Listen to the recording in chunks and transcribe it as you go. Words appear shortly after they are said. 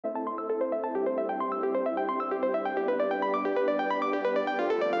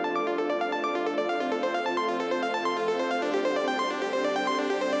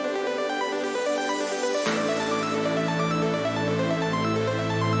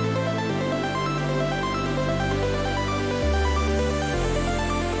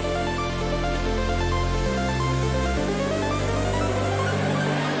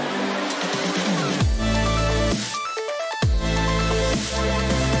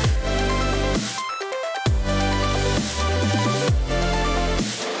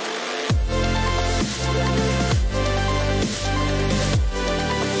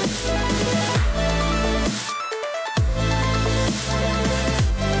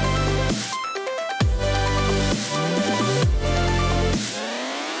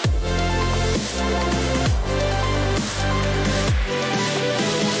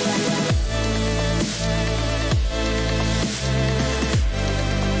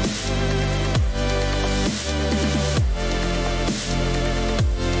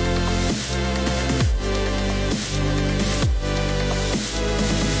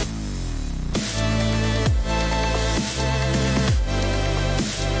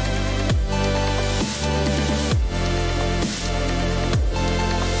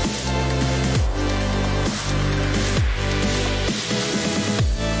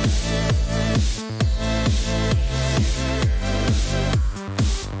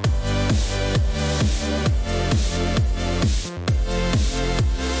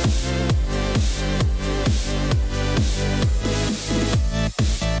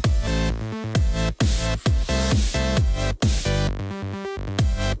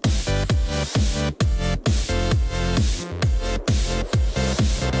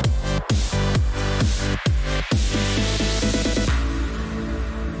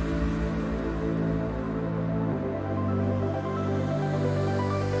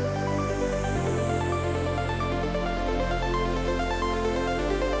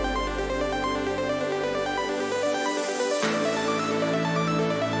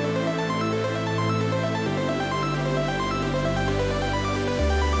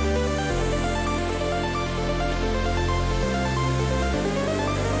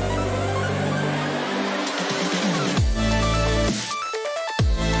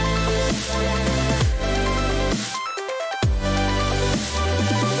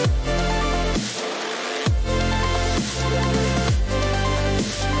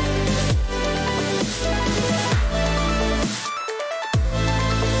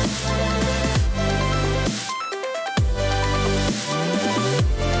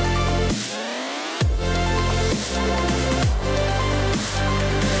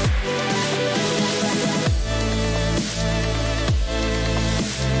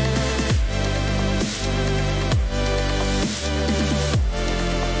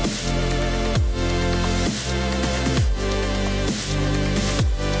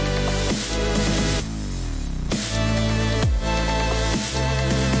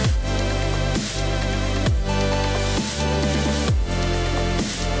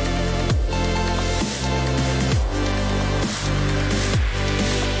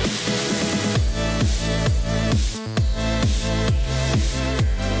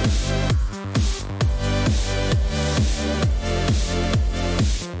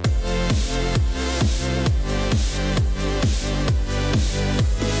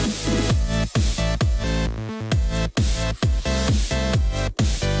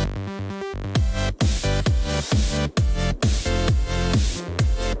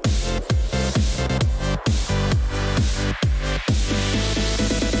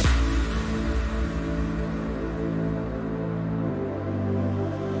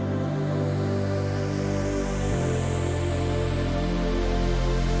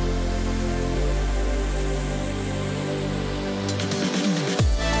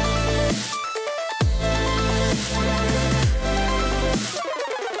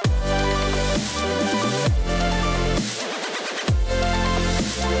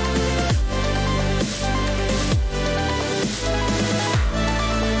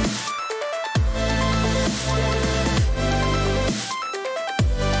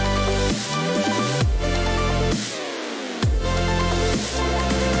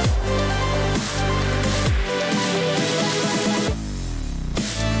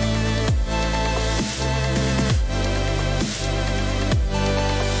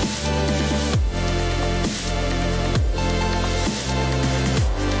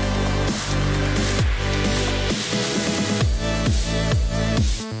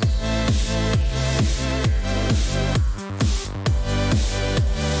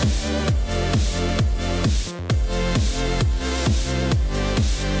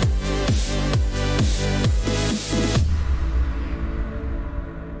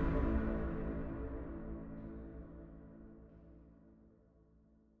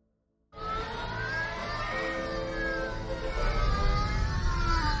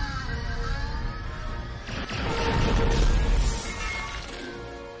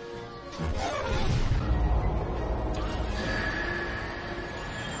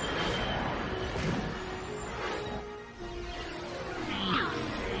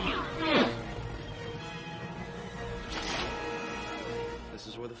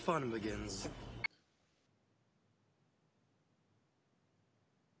where the fun begins.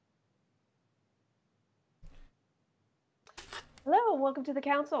 Hello, welcome to the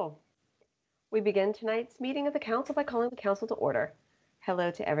Council. We begin tonight's meeting of the Council by calling the Council to order. Hello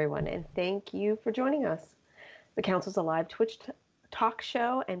to everyone, and thank you for joining us. The Council is a live Twitch talk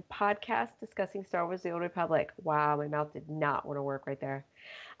show and podcast discussing Star Wars: The Old Republic. Wow, my mouth did not want to work right there.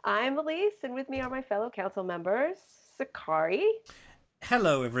 I'm Elise, and with me are my fellow Council members, Sakari.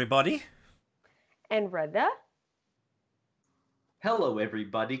 Hello, everybody. And Reda. Hello,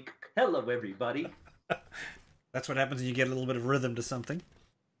 everybody. Hello, everybody. That's what happens when you get a little bit of rhythm to something.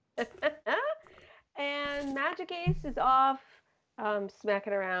 And Magic Ace is off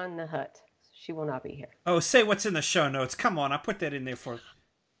smacking around the hut. She will not be here. Oh, say what's in the show notes. Come on, I put that in there for...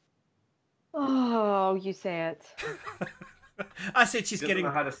 Oh, you say it. I said she's Doesn't getting...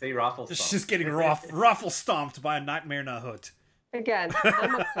 know how to say raffle stomp. She's getting raffle stomped by a nightmare in a hood. Again,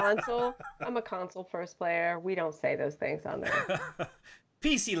 I'm a console first player. We don't say those things on there.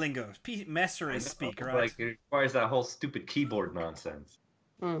 PC lingo. Master race speak, right? Like, it requires that whole stupid keyboard nonsense.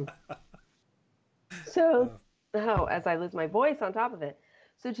 So, as I lose my voice on top of it.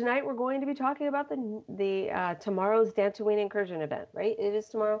 So tonight we're going to be talking about the tomorrow's Dantooine Incursion event, right? It is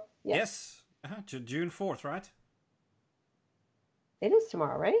tomorrow? Yes. June 4th, right? It is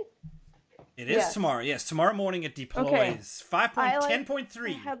tomorrow, right? It is tomorrow, yes. Tomorrow morning it deploys. Okay. 10.3.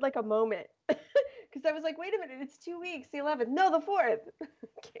 I had like a moment. Because I was like, wait a minute, it's 2 weeks, the 11th. No, the 4th.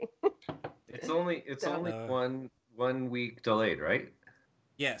 Okay. It's only one week delayed, right?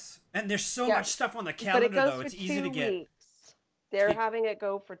 Yes. And there's so much stuff on the calendar, though. It's easy to get. Weeks. They're having it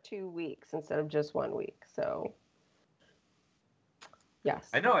go for 2 weeks instead of just 1 week. So, yes.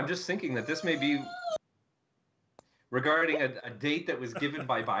 I know. I'm just thinking that this may be regarding a date that was given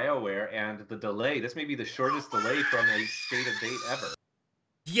by BioWare and the delay. This may be the shortest delay from a state of date ever.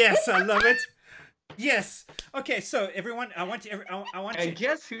 Yes, I love it. Yes. Okay, so everyone, I want to. And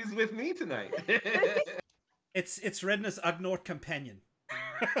guess who's with me tonight? It's Redna's Ugnaught companion.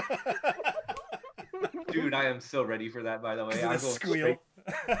 Dude, I am so ready for that. By the way, I will squeal.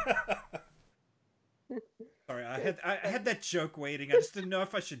 Sorry, I had that joke waiting. I just didn't know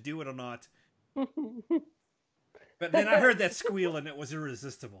if I should do it or not. But then I heard that squeal and it was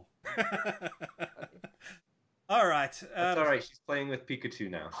irresistible. All right. That's all right. She's playing with Pikachu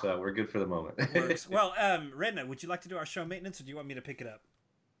now, so we're good for the moment. Works. Well, Redna, would you like to do our show maintenance, or do you want me to pick it up?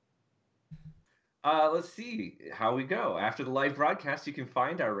 Let's see how we go. After the live broadcast, you can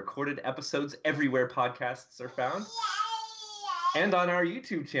find our recorded episodes everywhere podcasts are found, and on our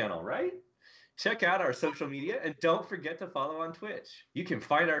YouTube channel, right? Check out our social media, and don't forget to follow on Twitch. You can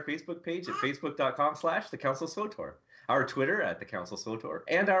find our Facebook page at facebook.com/thecouncilSWTOR, our Twitter at thecouncilSWTOR,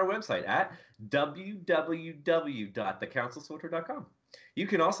 and our website at www.thecouncilSWTOR.com. You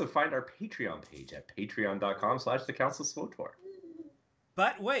can also find our Patreon page at patreon.com/thecouncilSWTOR.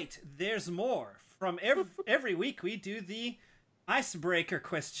 But wait, there's more. From every week, we do the icebreaker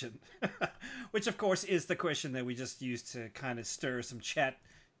question, which, of course, is the question that we just used to kind of stir some chat,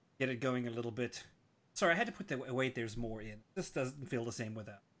 get it going a little bit. Sorry, I had to put the wait, there's more in. This doesn't feel the same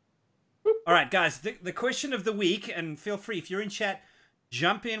without. All right, guys, the question of the week, and feel free, if you're in chat,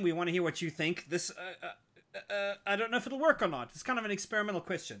 jump in. We want to hear what you think. This, I don't know if it'll work or not. It's kind of an experimental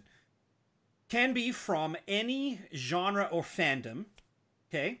question. Can be from any genre or fandom,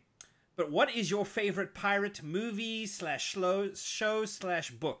 okay? But what is your favorite pirate movie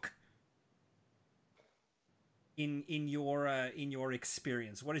 /show/book? In your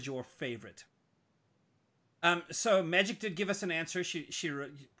experience, what is your favorite? So Magic did give us an answer. She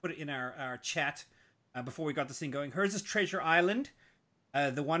put it in our chat before we got this thing going. Hers is Treasure Island,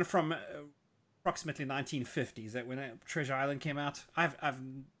 the one from approximately 1950. Is that when Treasure Island came out? I've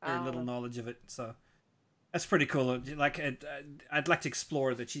very little knowledge of it, so that's pretty cool. Like I'd like to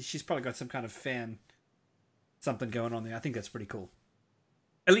explore that. She's probably got some kind of fan something going on there. I think that's pretty cool.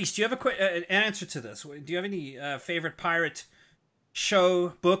 Elise, do you have an answer to this? Do you have any favorite pirate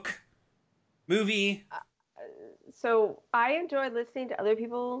show, book, movie? So I enjoy listening to other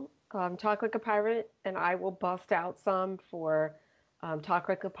people talk like a pirate, and I will bust out some for Talk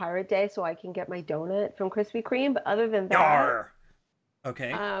Like a Pirate Day so I can get my donut from Krispy Kreme. But other than that, Yarr!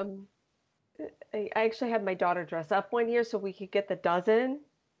 Okay. I actually had my daughter dress up one year so we could get the dozen.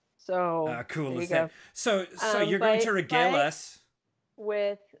 So cool as that. So you're going to regale us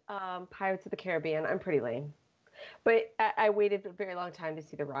with Pirates of the Caribbean. I'm pretty lame, but I waited a very long time to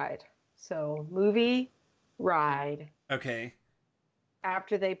see the ride. So movie, ride. Okay.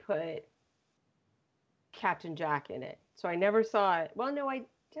 After they put Captain Jack in it, so I never saw it. Well, no, did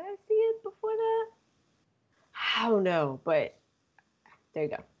I see it before that? I don't know, but There you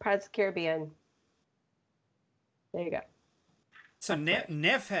go. Pirates of the Caribbean. There you go. So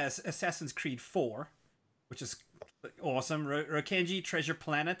Nev has Assassin's Creed 4, which is awesome. Rokenji, Treasure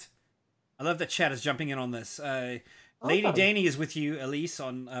Planet. I love that chat is jumping in on this. Lady Danny is with you, Elise,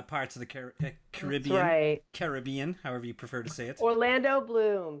 on Pirates of the Caribbean. That's right. Caribbean, however you prefer to say it. Orlando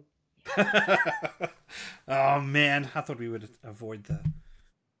Bloom. Oh, man. I thought we would avoid that.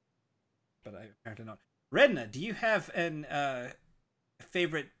 But apparently not. Redna, do you have an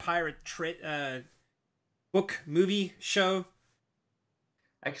favorite pirate book, movie, show?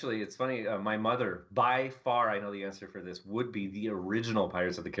 Actually, it's funny. My mother, by far, I know the answer for this, would be the original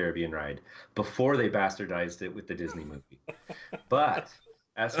Pirates of the Caribbean ride before they bastardized it with the Disney movie. But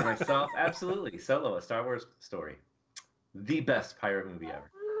as for myself, absolutely. Solo, A Star Wars Story. The best pirate movie ever.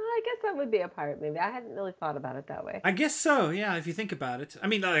 I guess that would be a pirate movie. I hadn't really thought about it that way. I guess so, yeah, if you think about it. I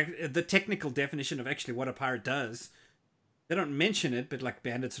mean, like, the technical definition of actually what a pirate does, they don't mention it, but like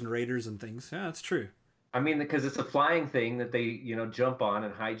bandits and raiders and things. Yeah, that's true. I mean, because it's a flying thing that they, jump on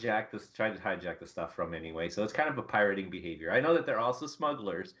and try to hijack the stuff from anyway. So it's kind of a pirating behavior. I know that they're also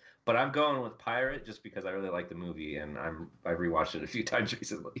smugglers, but I'm going with pirate just because I really like the movie and I've rewatched it a few times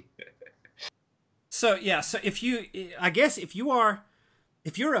recently. So yeah, so if you're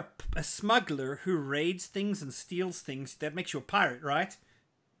a smuggler who raids things and steals things, that makes you a pirate, right?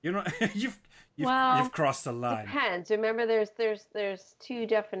 You're not. You've crossed the line. Depends. Remember, there's two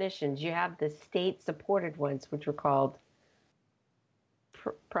definitions. You have the state-supported ones, which were called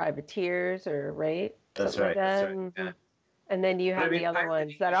privateers, or right? That's right. Like that. That's right. Yeah. And then you have the other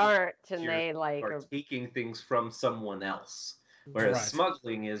ones that aren't, and they like are taking things from someone else. Whereas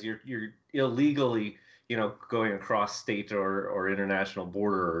smuggling is you're illegally, going across state or international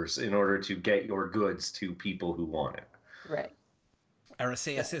borders in order to get your goods to people who want it. Right.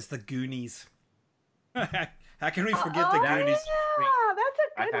 Aracea says the Goonies. How can we forget the Goonies? Yeah, that's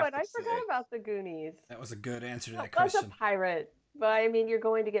a good one. I forgot about the Goonies. That was a good answer to that question. question. A pirate, but I mean, you're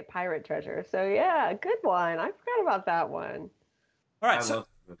going to get pirate treasure. So yeah, good one. I forgot about that one. All right, I love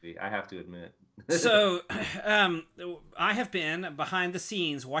the movie, I have to admit. So, I have been behind the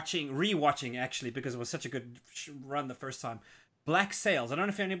scenes rewatching actually, because it was such a good run the first time. Black Sails. I don't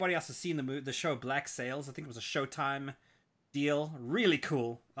know if anybody else has seen the show Black Sails. I think it was a Showtime deal. Really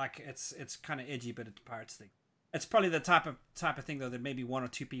cool. Like it's kind of edgy, but it's a pirates thing. It's probably the type of thing though that maybe one or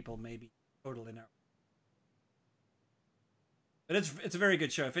two people maybe total in it. But it's a very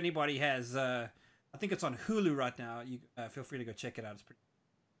good show. If anybody has, I think it's on Hulu right now. You feel free to go check it out. It's pretty.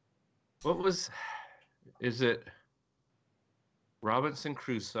 Is it Robinson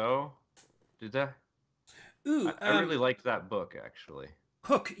Crusoe? Did that? Ooh, I really liked that book actually.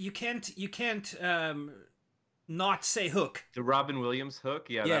 Hook. You can't not say Hook. The Robin Williams Hook?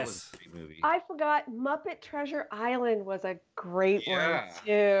 Yeah, yes. That was a great movie. I forgot Muppet Treasure Island was a great one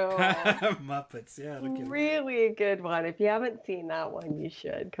too. Muppets, yeah. Really a good one. If you haven't seen that one, you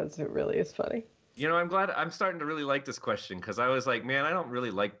should, because it really is funny. I'm starting to really like this question, because I was like, man, I don't really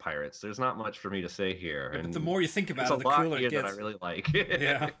like pirates. There's not much for me to say here. Yeah, but the more you think about it, the cooler it gets. That I really like.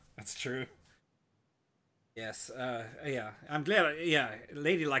 Yeah, that's true. Yes, yeah. I'm glad. Yeah,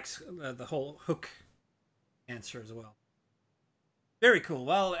 Lady likes the whole Hook answer as well. Very cool.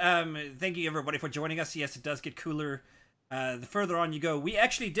 Well, thank you everybody for joining us. Yes, it does get cooler the further on you go. We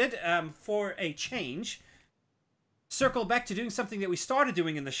actually did, for a change, circle back to doing something that we started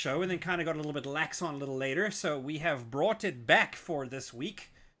doing in the show and then kind of got a little bit lax on a little later. So we have brought it back for this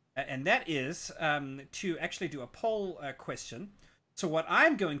week, and that is to actually do a poll question. So what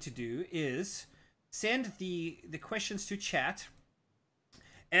I'm going to do is send the questions to chat,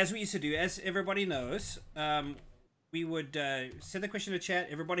 as we used to do. As everybody knows, we would send the question to chat.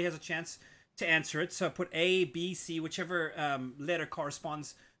 Everybody has a chance to answer it. So put A, B, C, whichever letter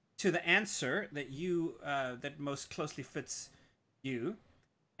corresponds to the answer that you that most closely fits you.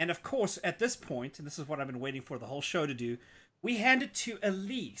 And of course, at this point, and this is what I've been waiting for the whole show to do, we hand it to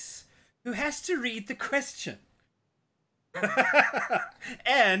Elise, who has to read the question.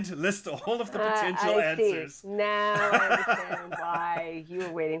 And list all of the potential answers. Now I understand why you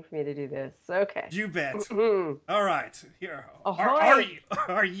were waiting for me to do this. Okay. You bet. All right. Here.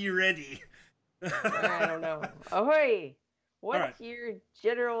 Are you ready? I don't know. Ahoy! What's your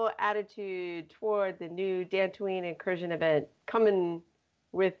general attitude toward the new Dantooine Incursion event coming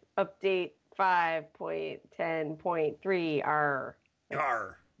with update 5.10.3 R?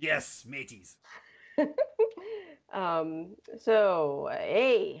 R. Yes, mateys. So,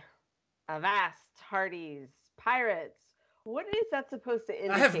 A, avast, hearties, pirates. What is that supposed to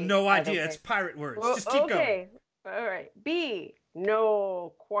indicate? I have no idea. It's pirate words. Well, just keep going. All right. B,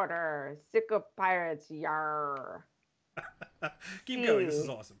 no quarter. Sick of pirates, yar. Keep going. This is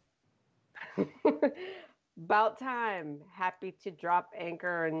awesome. About time. Happy to drop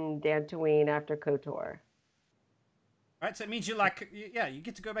anchor in Dantooine after KOTOR. All right, so it means you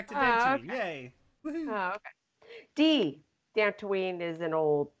get to go back to Dantooine. Okay. Yay. Woohoo. Oh, okay. D. Dantooine is an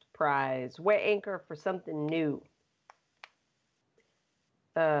old prize. Weigh anchor for something new.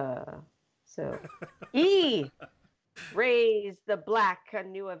 So E. Raise the black, a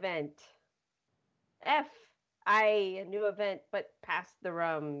new event. F. A new event, but pass the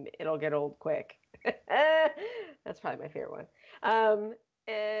rum. It'll get old quick. That's probably my favorite one.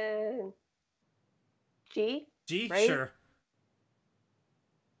 And G. G, right? sure.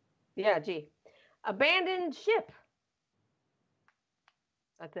 Yeah, G. Abandoned ship.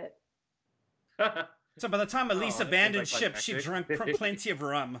 That's it. So by the time Elise abandoned ship, she drank plenty of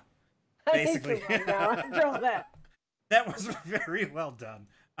rum. Basically. That was very well done.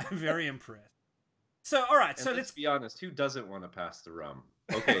 I'm very impressed. So, all right. So let's be honest. Who doesn't want to pass the rum?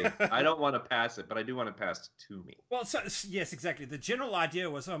 Okay, I don't want to pass it, but I do want to pass it to me. Well, so, yes, exactly. The general idea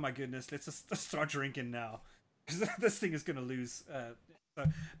was, oh my goodness, let's just start drinking now, because this thing is going to lose. So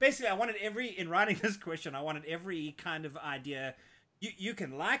basically, in writing this question, I wanted every kind of idea you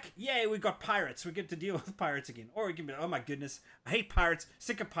can like. Yay, we got pirates. We get to deal with pirates again. Or you can be, oh my goodness, I hate pirates,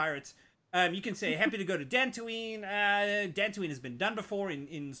 sick of pirates. You can say happy to go to Dantooine. Dantooine has been done before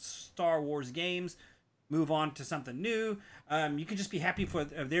in Star Wars games. Move on to something new. You can just be happy for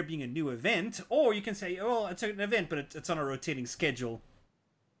there being a new event, or you can say, oh, it's an event, but it's on a rotating schedule.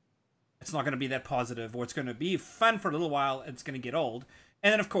 It's not going to be that positive, or it's going to be fun for a little while, and it's going to get old.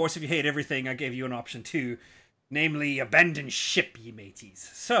 And then, of course, if you hate everything, I gave you an option too, namely, abandon ship, ye mateys.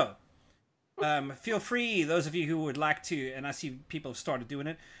 So, feel free, those of you who would like to, and I see people have started doing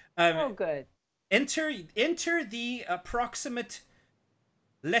it. Good. Enter the approximate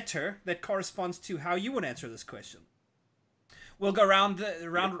letter that corresponds to how you would answer this question. We'll go around the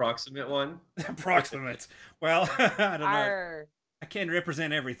approximate one. Approximate. Well, I don't know. Arr. I can't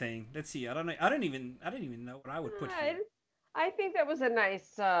represent everything. Let's see. I don't know. I didn't even know what I would put here. I think that was a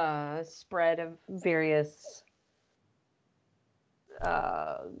nice spread of various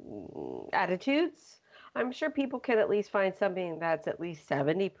attitudes. I'm sure people can at least find something that's at least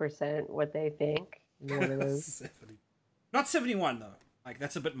 70% what they think. One of those. 70. Not 71 though. Like,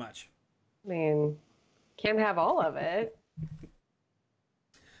 that's a bit much. I mean, can't have all of it.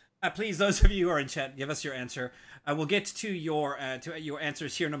 Please, those of you who are in chat, give us your answer. We'll get to your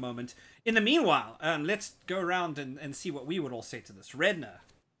answers here in a moment. In the meanwhile, let's go around and see what we would all say to this. Redna,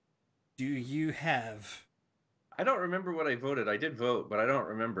 do you have... I don't remember what I voted. I did vote, but I don't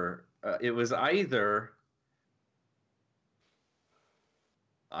remember. It was either...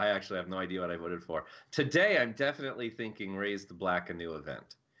 I actually have no idea what I voted for. Today, I'm definitely thinking raise the black, a new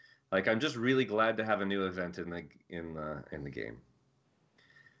event. Like, I'm just really glad to have a new event in the game.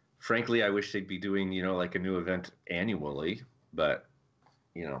 Frankly, I wish they'd be doing, like a new event annually, but,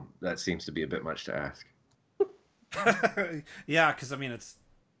 that seems to be a bit much to ask. Yeah, because, I mean, this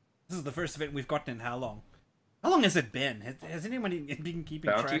is the first event we've gotten in how long? How long has it been? Has anyone been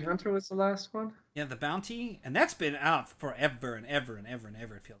keeping track? Bounty Hunter was the last one? Yeah, the Bounty, and that's been out forever and ever and ever and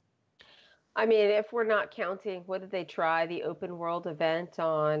ever, it feels. I mean, if we're not counting, what did they try? The open world event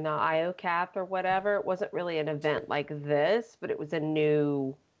on IOCath or whatever? It wasn't really an event like this, but it was a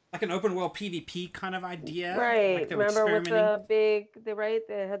new... Like an open world PvP kind of idea? Right. Like remember with the big...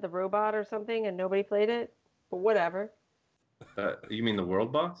 They had the robot or something and nobody played it? But whatever. You mean the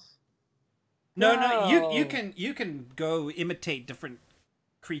world boss? No. You can go imitate different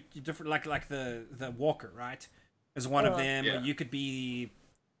like the walker, right? As one of them, yeah. Or you could be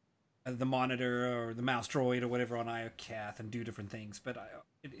the monitor or the mouse droid or whatever on IOCath and do different things. But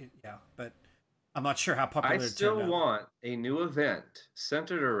but I'm not sure how popular. I still want a new event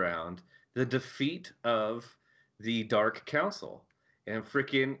centered around the defeat of the Dark Council, and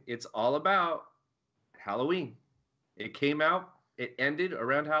freaking, it's all about Halloween. It came out. It ended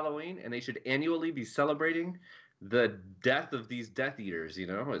around Halloween, and they should annually be celebrating the death of these Death Eaters.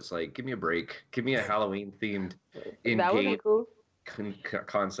 It's like, give me a break. Give me a Halloween-themed in-game cool.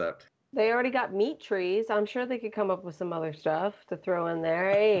 concept. They already got meat trees. I'm sure they could come up with some other stuff to throw in there.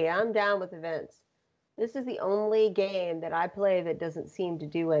 Hey, I'm down with events. This is the only game that I play that doesn't seem to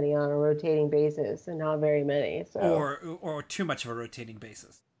do any on a rotating basis, and not very many. So. Or too much of a rotating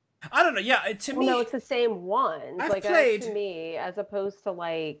basis. I don't know. Yeah, to me, no, it's the same ones. I've played to me, as opposed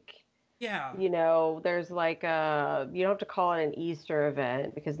to yeah. There's like you don't have to call it an Easter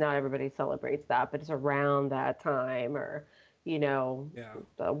event because not everybody celebrates that, but it's around that time, or you know, Yeah.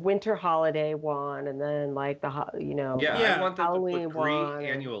 the winter holiday one, and then like Yeah, Yeah. I want them to put Halloween Gree one.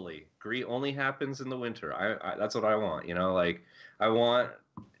 annually. Gree only happens in the winter. That's what I want. You know, like I want.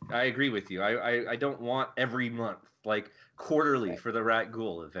 I agree with you. I don't want every month, like quarterly Right. for the Rat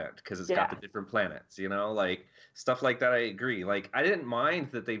Ghoul event because it's got the Yeah. different planets. You know, like stuff like that. I agree. Like I didn't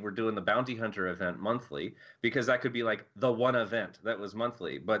mind that they were doing the Bounty Hunter event monthly because that could be like the one event that was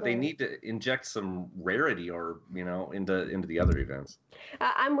monthly. But they Right. need to inject some rarity or into the other events.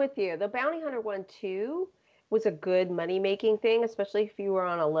 I'm with you. The Bounty Hunter one too was a good money making thing, especially if you were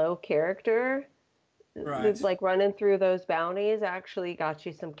on a low character. Right. Like running through those bounties actually got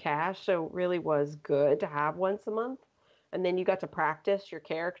you some cash, so it really was good to have once a month. And then you got to practice your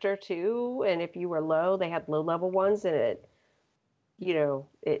character too. And if you were low, they had low level ones, and it level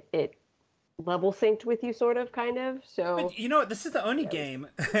synced with you, sort of, kind of. So But you know what? This is the only yeah, game.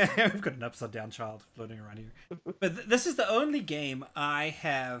 We've got an upside down child floating around here. But this is the only game I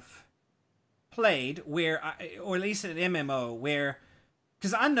have played where, or at least an MMO where,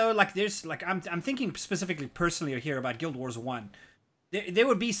 because I know like there's like I'm thinking specifically personally here about Guild Wars 1. There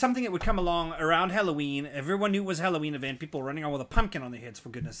would be something that would come along around Halloween. Everyone knew it was a Halloween event. People running around with a pumpkin on their heads, for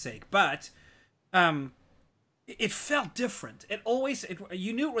goodness sake. But it felt different.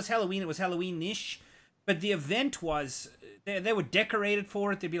 You knew it was Halloween. It was Halloween-ish, but the event was they were decorated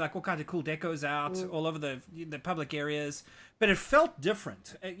for it. There'd be like all kinds of cool decos out all over the public areas. But it felt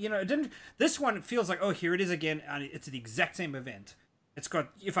different. It didn't. This one feels like, oh, here it is again. And it's the exact same event. It's got,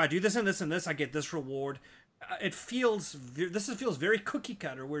 if I do this and this and this, I get this reward. This feels very cookie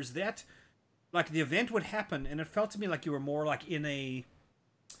cutter. Whereas that, like the event would happen, and it felt to me like you were more like in a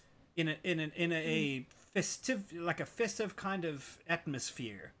festive kind of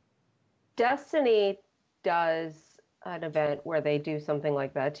atmosphere. Destiny does an event where they do something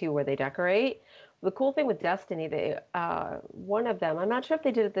like that too, where they decorate. The cool thing with Destiny, one of them, I'm not sure if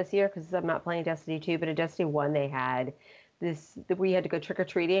they did it this year because I'm not playing Destiny 2, but in Destiny 1 they had we had to go trick or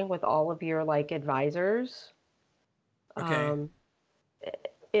treating with all of your like advisors. Okay.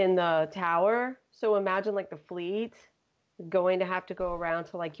 In the tower. So imagine like the fleet going to have to go around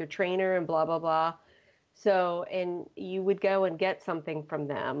to like your trainer and blah blah blah. So, and you would go and get something from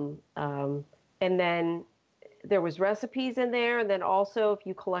them, and then there was recipes in there, and then also if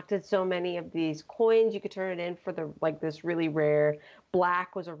you collected so many of these coins, you could turn it in for this really rare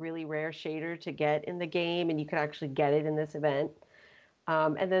black was a really rare shader to get in the game, and you could actually get it in this event.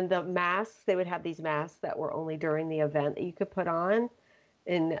 And then the masks, they would have these masks that were only during the event that you could put on,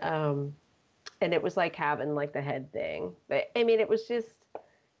 and it was like having like the head thing. But I mean, it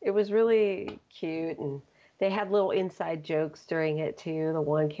was really cute, and they had little inside jokes during it too. The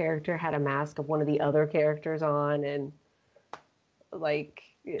one character had a mask of one of the other characters on, and like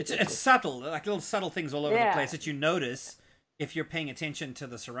it's subtle, like little subtle things all over the yeah. place that you notice if you're paying attention to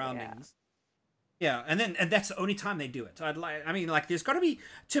the surroundings. Yeah, and that's the only time they do it. There's got to be,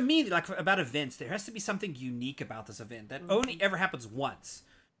 to me, like about events, there has to be something unique about this event that only ever happens once.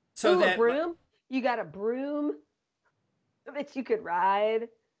 So a broom. You got a broom that you could ride.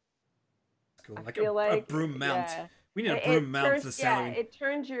 Cool. Like a broom mount. Yeah. We need a broom mount for selling. Yeah, it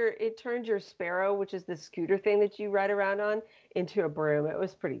turns your sparrow, which is the scooter thing that you ride around on, into a broom. It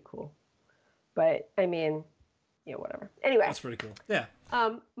was pretty cool. But I mean, yeah, whatever. Anyway, that's pretty cool. Yeah.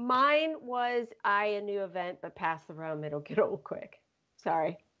 Mine was a new event, but pass the rum, it'll get old quick.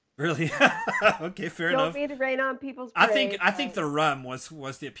 Sorry. Really? Okay, fair enough. Don't mean to rain on people's parade. I think the rum was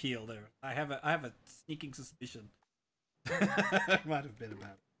the appeal there. I have a sneaking suspicion. It might have been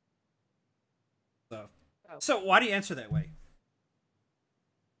about it. So why do you answer that way?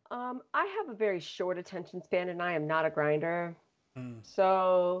 I have a very short attention span, and I am not a grinder.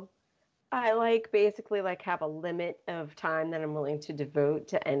 So I basically have a limit of time that I'm willing to devote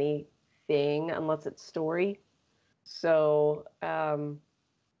to anything unless it's story. So, as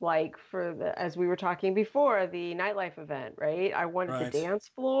we were talking before, the nightlife event, right? I wanted the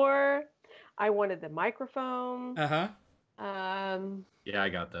dance floor. I wanted the microphone. Uh-huh. Yeah, I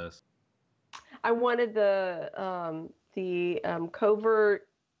got this. I wanted the covert,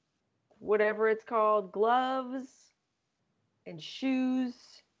 whatever it's called, gloves and shoes.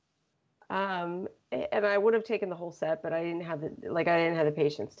 And I would have taken the whole set, but I didn't have the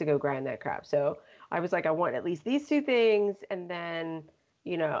patience to go grind that crap. So I was like, I want at least these two things, and then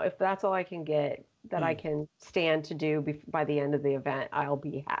if that's all I can get that I can stand to do by the end of the event, I'll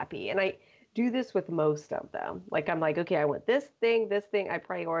be happy. And I do this with most of them. I'm like, okay, I want this thing, I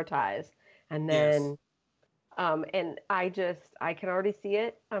prioritize, and then and I can already see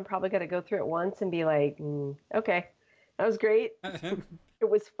it. I'm probably gonna go through it once and be like, okay, that was great. It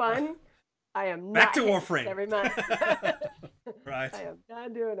was fun. I am not back to Warframe every month. Right. I am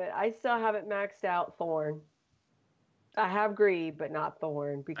not doing it. I still haven't maxed out Thorn. I have Greed, but not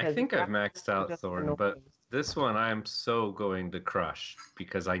Thorn I because think I've that maxed out just Thorn, but annoys. this one I'm so going to crush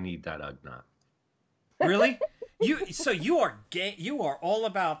because I need that Ugnaught. Really? You are gay. You are all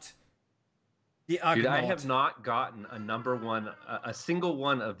about the Dude, I have Ugnaught. not gotten a single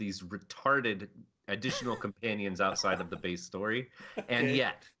one of these retarded additional companions outside of the base story, and Okay.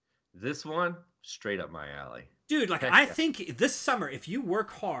 yet this one straight up my alley. Dude, like Heck I yeah. think this summer, if you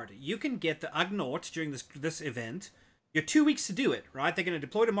work hard, you can get the Ugnaught during this event. You're 2 weeks to do it, right? They're going to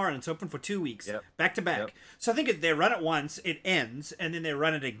deploy tomorrow, and it's open for 2 weeks, Yep. back to back. Yep. So I think they run it once, it ends, and then they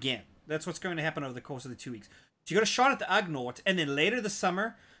run it again. That's what's going to happen over the course of the 2 weeks. So you got a shot at the Ugnaught, and then later this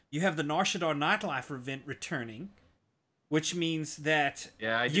summer, you have the SWTOR Nightlife event returning, which means that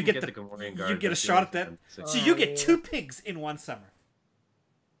Yeah, I you didn't get the Gamorrean Guard. you get a That's the shot only at that. thing I'm So sick you of. get 2 pigs in one summer.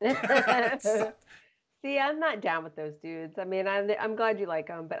 See, I'm not down with those dudes. I mean, I'm glad you like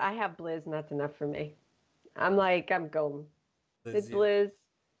them, but I have Blizz, and that's enough for me. I'm golden. Did Blizz,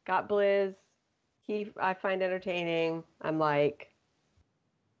 got Blizz. I find entertaining. I'm like,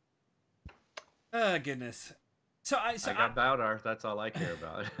 Oh goodness. So I got Bowdar. That's all I care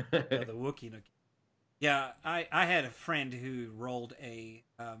about. the Wookiee. Yeah, I had a friend who rolled a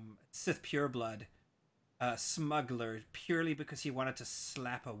Sith pureblood smuggler purely because he wanted to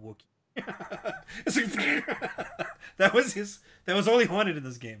slap a Wookiee. It's like, that was all he wanted in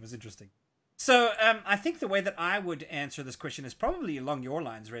this game. It was interesting. So I think the way that I would answer this question is probably along your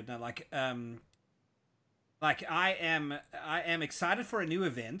lines, Redna. Like I am excited for a new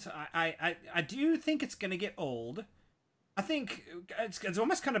event. I do think it's gonna get old. I think it's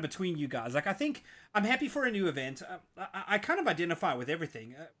almost kind of between you guys. Like I think I'm happy for a new event. I kind of identify with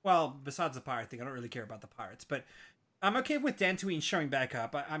everything. Well, besides the pirate thing, I don't really care about the pirates, but I'm okay with Dantooine showing back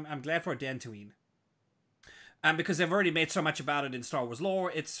up. I'm glad for Dantooine. Because they've already made so much about it in Star Wars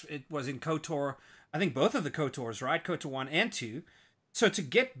lore. It was in KOTOR. I think both of the KOTORs, right? KOTOR 1 and 2. So to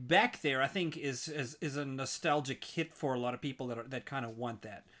get back there, I think is a nostalgic hit for a lot of people that kind of want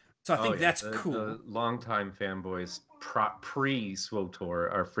that. So I think that's cool. The longtime fanboys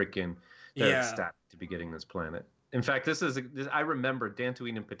pre-SWTOR are freaking ecstatic to be getting this planet. In fact, I remember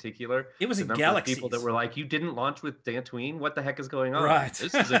Dantooine in particular. It was a in number Galaxies. of people that were like, "You didn't launch with Dantooine? What the heck is going on? Right.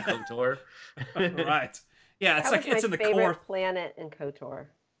 This is a KOTOR." Right. Yeah, it's that like it's in the core. That was my favorite planet in KOTOR.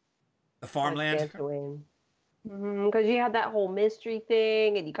 The farmland. Because you had that whole mystery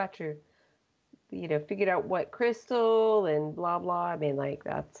thing, and you got your, figured out what crystal and blah blah. I mean, like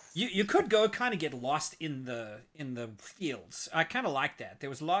that's. You could go kind of get lost in the fields. I kind of like that. There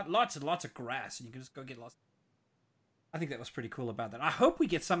was lots and lots of grass, and you could just go get lost. I think that was pretty cool about that. I hope we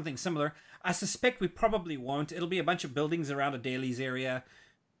get something similar. I suspect we probably won't. It'll be a bunch of buildings around a Dailies area.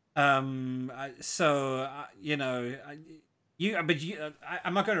 I'm not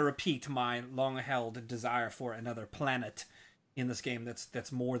going to repeat my long-held desire for another planet in this game.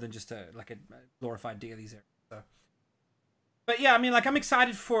 That's more than just a glorified Dailies area. So. But yeah, I mean, like I'm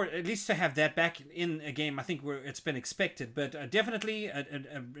excited for at least to have that back in a game. I think it's been expected, but definitely a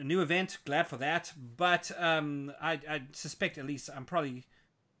new event. Glad for that. But I suspect at least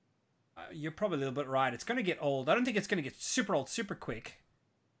you're probably a little bit right. It's going to get old. I don't think it's going to get super old super quick.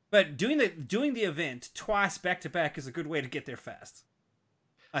 But doing the event twice back to back is a good way to get there fast.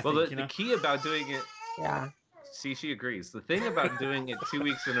 The key about doing it. Yeah. See, she agrees. The thing about doing it 2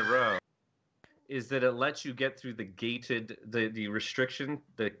 weeks in a row is that it lets you get through the restriction,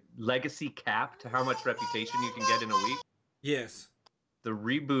 the legacy cap to how much reputation you can get in a week. Yes. The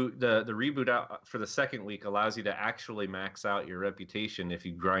reboot out for the second week allows you to actually max out your reputation if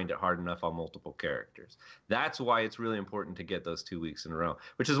you grind it hard enough on multiple characters. That's why it's really important to get those 2 weeks in a row,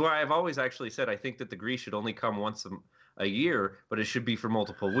 which is why I've always actually said I think that the Grease should only come once a year, but it should be for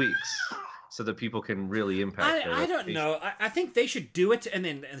multiple weeks so that people can really impact their reputation. I don't know. I think they should do it and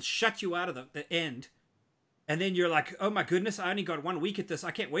then shut you out of the end. And then you're like, oh my goodness, I only got 1 week at this. I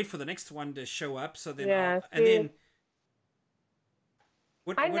can't wait for the next one to show up. So then, and then.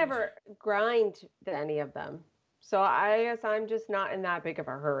 I never grind to any of them, so I guess I'm just not in that big of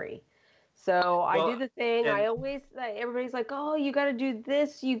a hurry. So I do the thing. I always everybody's like, "Oh, you got to do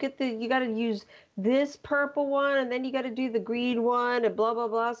this. You got to use this purple one, and then you got to do the green one, and blah blah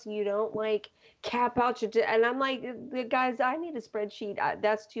blah." So you don't cap out your. And I'm like, guys, I need a spreadsheet.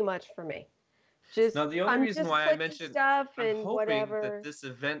 That's too much for me. The only reason why I mentioned stuff I'm and hoping whatever. that this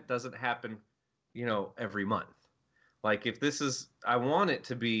event doesn't happen, every month. Like if this is, I want it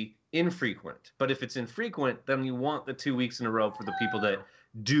to be infrequent. But if it's infrequent, then you want the 2 weeks in a row for the people that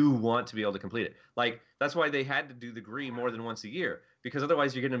do want to be able to complete it. Like, that's why they had to do the Gree more than once a year, because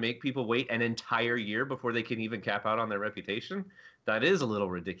otherwise you're going to make people wait an entire year before they can even cap out on their reputation. That is a little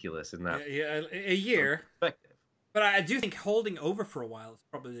ridiculous in that. Yeah, a year. Perspective. But I do think holding over for a while is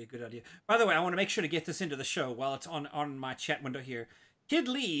probably a good idea. By the way, I want to make sure to get this into the show while it's on my chat window here. Kid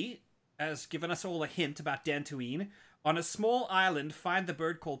Lee has given us all a hint about Dantooine. On a small island, find the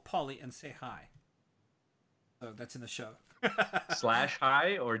bird called Polly and say hi. So that's in the show. Slash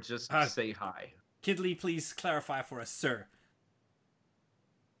hi or just say hi? Kid Lee, please clarify for us, sir.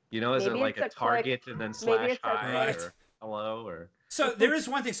 You know, is Maybe it like a target click. and then Maybe slash it's a hi click. or hello or... So there is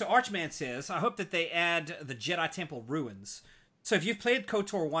one thing. So Archman says, I hope that they add the Jedi Temple ruins. So if you've played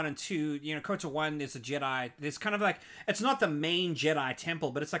KOTOR 1 and 2, you know, KOTOR 1 is a Jedi. It's kind of like, it's not the main Jedi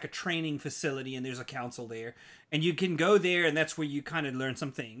temple, but it's like a training facility and there's a council there. And you can go there and that's where you kind of learn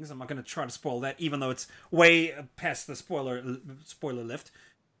some things. I'm not going to try to spoil that, even though it's way past the spoiler lift.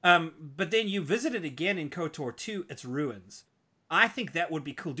 But then you visit it again in KOTOR 2, it's ruins. I think that would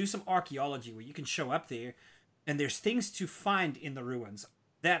be cool. Do some archaeology where you can show up there and there's things to find in the ruins.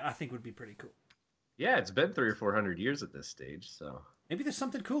 That I think would be pretty cool. Yeah, it's been 300 or 400 years at this stage, so maybe there's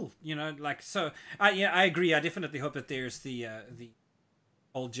something cool, you know, like, so I agree. I definitely hope that there's the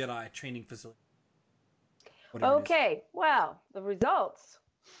old Jedi training facility. Okay, well, the results.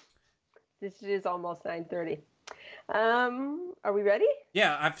 This is almost 9:30. Are we ready?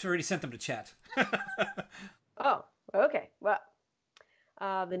 Yeah, I've already sent them to chat. Oh, okay. Well,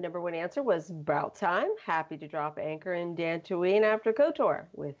 the number one answer was about time. Happy to drop anchor in Dantooine after KOTOR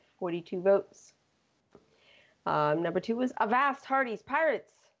with 42 votes. Number two was Avast Hardy's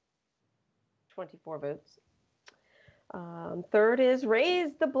Pirates, 24 votes. Third is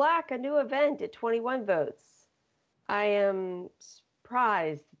Raise the Black, a new event at 21 votes. I am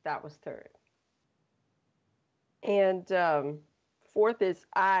surprised that was third. And fourth is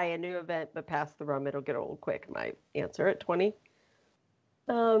a new event, but pass the rum, it'll get old quick. My answer at 20.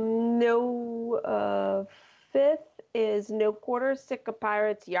 Fifth is No Quarter, sick of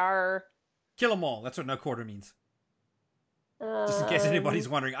pirates, yar. Kill them all. That's what no quarter means. Just in case anybody's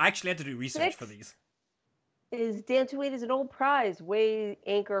wondering. I actually had to do research for these. Is Dantooine is an old prize. Weigh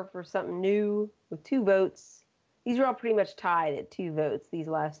anchor for something new with 2 votes. These are all pretty much tied at 2 votes, these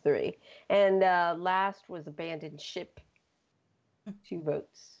last 3. And last was Abandoned Ship. 2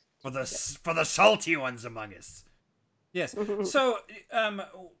 votes. For the salty ones among us. Yes. So,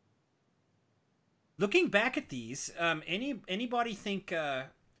 looking back at these, anybody think...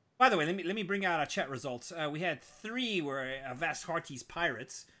 by the way, let me bring out our chat results. We had 3 were Avast Hardy's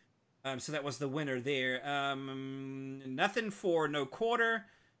Pirates. So that was the winner there. Nothing for No Quarter.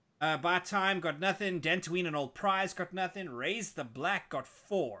 By Time got nothing. Dantooine and Old Prize got nothing. Raise the Black got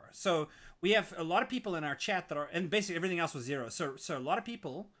 4. So we have a lot of people in our chat that are... And basically everything else was 0. So a lot of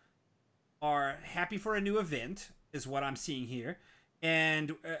people are happy for a new event, is what I'm seeing here.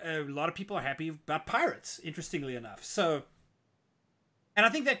 And a lot of people are happy about pirates, interestingly enough. So... And I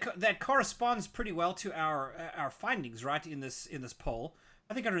think that corresponds pretty well to our findings, right, in this poll.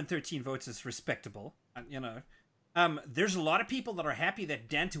 I think 113 votes is respectable, you know. There's a lot of people that are happy that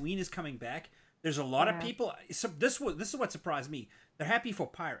Dantooine is coming back. There's a lot of people... So this is what surprised me. They're happy for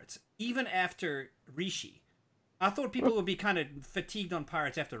pirates, even after Rishi. I thought people would be kind of fatigued on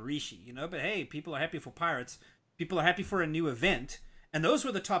pirates after Rishi, you know. But hey, people are happy for pirates. People are happy for a new event. And those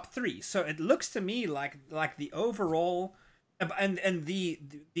were the top 3. So it looks to me like the overall... And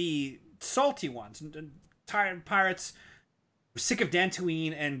the salty ones, tired pirates, sick of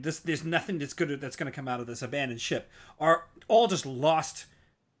Dantooine, and there's nothing that's going to come out of this abandoned ship, are all just lost,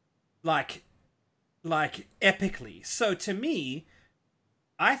 like epically. So to me,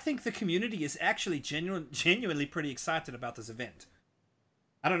 I think the community is actually genuinely pretty excited about this event.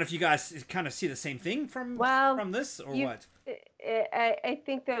 I don't know if you guys kind of see the same thing from this or what. I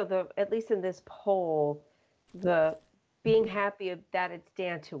think though, at least in this poll, the being happy that it's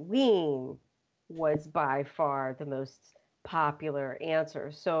Dantooine was by far the most popular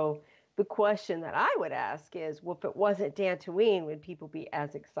answer. So the question that I would ask is, well, if it wasn't Dantooine, would people be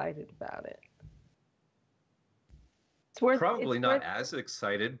as excited about it? Probably not as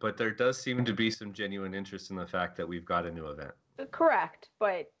excited, but there does seem to be some genuine interest in the fact that we've got a new event. Correct,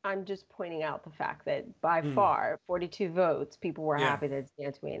 but I'm just pointing out the fact that by far, 42 votes, people were happy that it's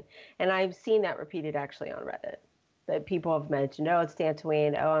Dantooine. And I've seen that repeated actually on Reddit. That people have mentioned, oh, it's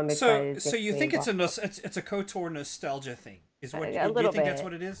Dantooine. Oh, I'm excited. So you think it's a KOTOR nostalgia thing? Is what a do you think that's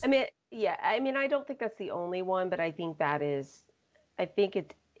what it is? I mean, yeah. I mean, I don't think that's the only one, but I think that is. I think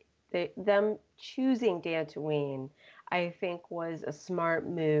it's them choosing Dantooine. I think was a smart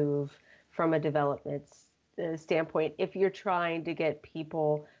move from a development standpoint if you're trying to get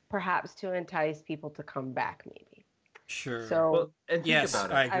people, perhaps to entice people to come back, maybe. Sure. So Well, and think Yes,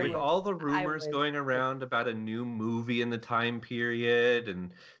 about I it. agree. With all the rumors would, going around about a new movie in the time period, and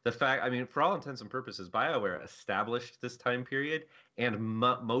the fact, I mean, for all intents and purposes, BioWare established this time period and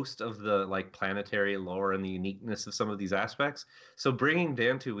most of the like planetary lore and the uniqueness of some of these aspects. So bringing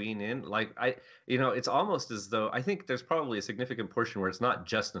Dantooine in, like it's almost as though I think there's probably a significant portion where it's not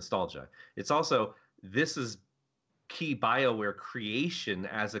just nostalgia. It's also this is key BioWare creation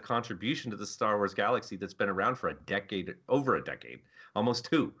as a contribution to the Star Wars galaxy that's been around for a decade, over a decade, almost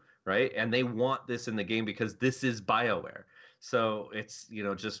two, right? And they want this in the game because this is BioWare. So it's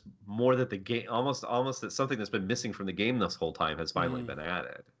just more that the game almost that something that's been missing from the game this whole time has finally been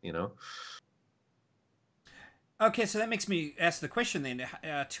added. Okay, so that makes me ask the question then: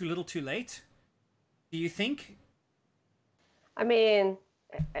 too little, too late? Do you think? I mean,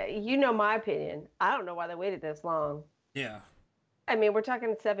 you know my opinion. I don't know why they waited this long. Yeah. I mean, we're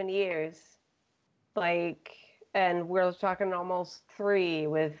talking 7 years, like, and we're talking almost 3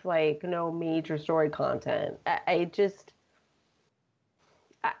 with like no major story content.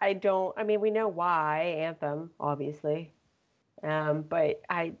 I don't. I mean, we know why Anthem, obviously, but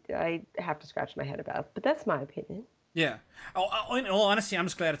I have to scratch my head about it. But that's my opinion. Yeah. In all honesty, I'm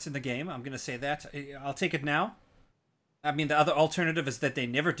just glad it's in the game. I'm going to say that. I'll take it now. I mean, the other alternative is that they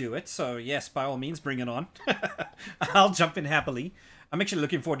never do it. So, yes, by all means, bring it on. I'll jump in happily. I'm actually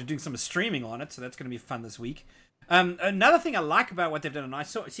looking forward to doing some streaming on it, so that's going to be fun this week. Another thing I like about what they've done, and I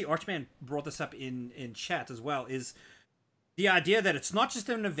see Archman brought this up in chat as well, is the idea that it's not just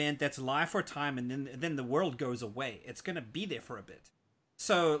an event that's live for a time and then the world goes away. It's going to be there for a bit.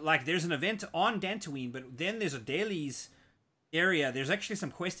 So, like, there's an event on Dantooine, but then there's a dailies area. There's actually some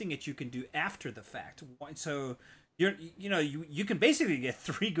questing that you can do after the fact. So you can basically get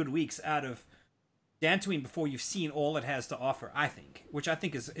 3 good weeks out of Dantooine before you've seen all it has to offer, I think, which I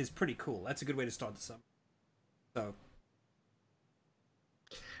think is pretty cool. That's a good way to start the summer.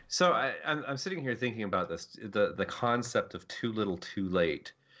 So I'm sitting here thinking about this, the concept of too little, too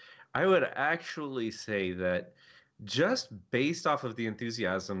late. I would actually say that just based off of the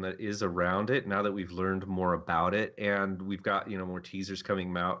enthusiasm that is around it, now that we've learned more about it and we've got more teasers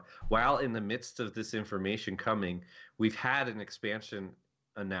coming out, while in the midst of this information coming, we've had an expansion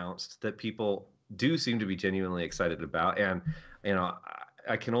announced that people do seem to be genuinely excited about. And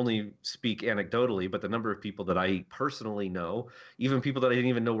I can only speak anecdotally, but the number of people that I personally know, even people that I didn't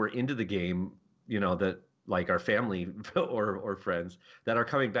even know were into the game, that like our family or friends that are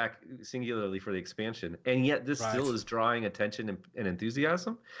coming back singularly for the expansion, and yet this still is drawing attention and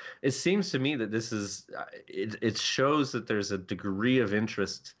enthusiasm. It seems to me that this is it shows that there's a degree of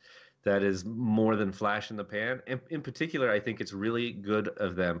interest that is more than flash in the pan. And in particular, I think it's really good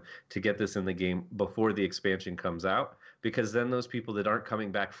of them to get this in the game before the expansion comes out, because then those people that aren't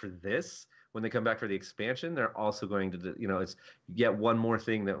coming back for this, when they come back for the expansion, they're also going to, it's yet one more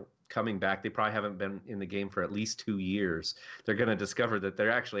thing that coming back. They probably haven't been in the game for at least 2 years. They're going to discover that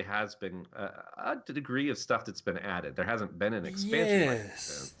there actually has been a degree of stuff that's been added. There hasn't been an expansion.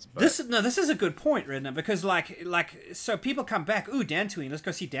 Yes. This is a good point, Redna, because so people come back. Ooh, Dantooine. Let's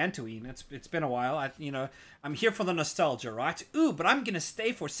go see Dantooine. It's been a while. I'm here for the nostalgia, right? Ooh, but I'm going to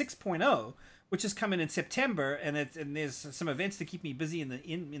stay for 6.0, which is coming in September, and there's some events to keep me busy in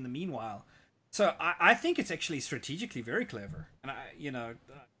the meanwhile. So I think it's actually strategically very clever, and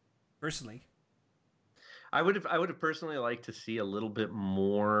personally, I would have personally liked to see a little bit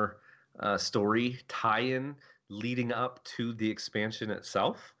more story tie-in leading up to the expansion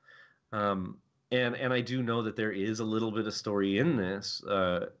itself. And I do know that there is a little bit of story in this,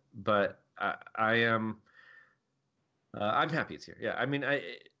 but I'm happy it's here. Yeah, I mean,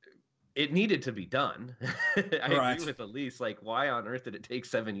 it needed to be done. I agree with Elise. Like, why on earth did it take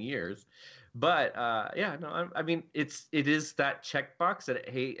 7 years? But yeah, no, I mean, it is that checkbox that,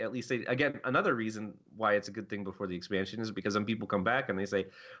 hey, at least again, another reason why it's a good thing before the expansion is because when people come back and they say,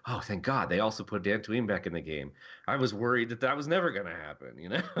 oh, thank God, they also put Dantooine back in the game. I was worried that was never going to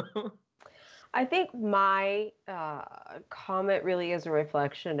happen, I think my comment really is a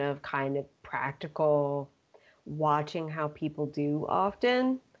reflection of kind of practical watching how people do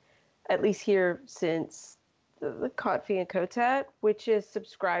often, at least here since the KOTOR and KOTOR, which is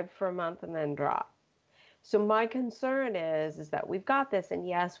subscribe for a month and then drop. So my concern is that we've got this, and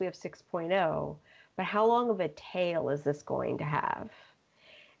yes, we have 6.0, but how long of a tail is this going to have?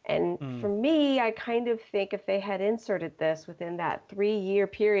 And for me, I kind of think if they had inserted this within that 3-year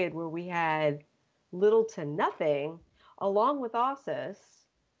period where we had little to nothing, along with Ossus,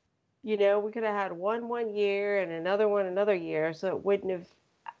 You know, we could have had one year and another one another year, so it wouldn't have.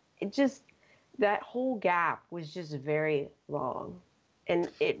 It just that whole gap was just very long, and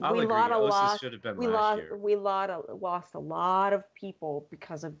I'll we agree. lost a OSIS lot. should have been last year. Lost a lot of people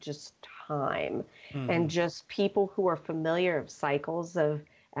because of just time, Mm-hmm. and just people who are familiar of cycles of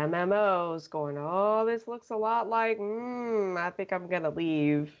MMOs going, oh, this looks a lot like, I think I'm gonna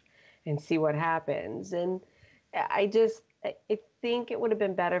leave and see what happens. And I think it would have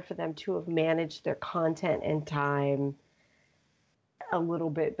been better for them to have managed their content and time a little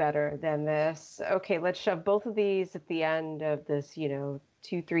bit better than this. Okay, let's shove both of these at the end of this, 2-3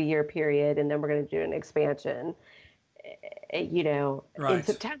 year period, and then we're going to do an expansion, in Right.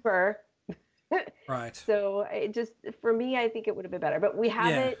 September. Right. So it just, for me, I think it would have been better. But we have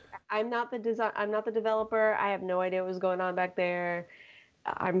Yeah. it. I'm not the design. I'm not the developer. I have no idea what was going on back there.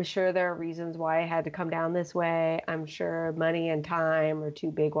 I'm sure there are reasons why I had to come down this way. I'm sure money and time are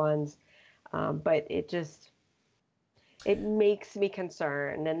two big ones. But it makes me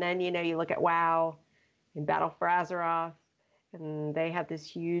concerned. And then, you look at WoW and Battle for Azeroth, and they had this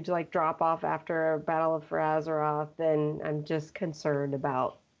huge like drop off after Battle for Azeroth, and I'm just concerned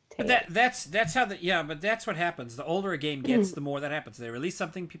about But TAM. that's how but that's what happens. The older a game gets, the more that happens. They release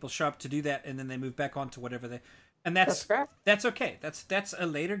something, people show up to do that, and then they move back on to whatever they, and That's correct. that's okay. That's a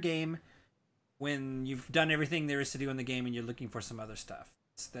later game when you've done everything there is to do in the game, and you're looking for some other stuff.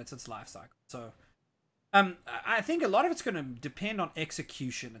 That's its life cycle. So, I think a lot of it's going to depend on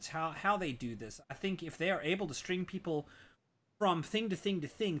execution. It's how they do this. I think if they are able to string people from thing to thing to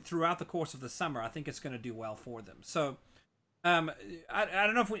thing throughout the course of the summer, I think it's going to do well for them. So. I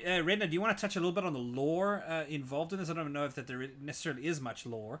don't know if we, Redna, do you want to touch a little bit on the lore involved in this? I don't know if that there necessarily is much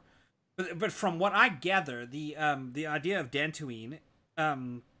lore, but from what I gather, the idea of Dantooine,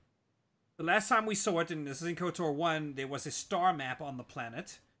 the last time we saw it, and this is in KOTOR 1, there was a star map on the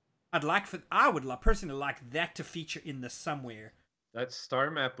planet. I would personally like that to feature in this somewhere. That star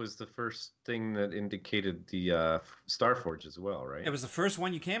map was the first thing that indicated the Starforge as well, right? It was the first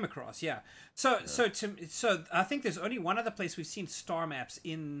one you came across, yeah. So I think there's only one other place we've seen star maps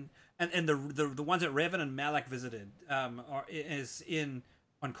in, and the ones that Revan and Malak visited is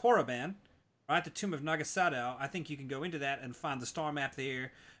on Korriban, right? The Tomb of Nagasadao. I think you can go into that and find the star map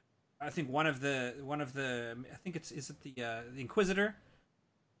there. I think one of the I think is it the Inquisitor.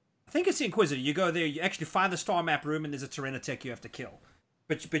 I think it's the Inquisitor. You go there, you actually find the star map room, and there's a Tyranotech you have to kill.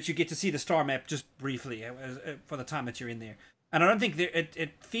 But you get to see the star map just briefly for the time that you're in there. And I don't think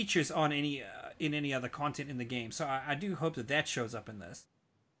it features on any in any other content in the game. So I do hope that shows up in this.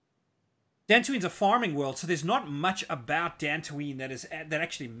 Dantooine's a farming world, so there's not much about Dantooine that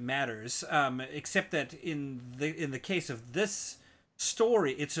actually matters, except that in the case of this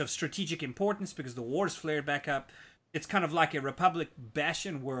story, it's of strategic importance because the war's flared back up. It's kind of like a Republic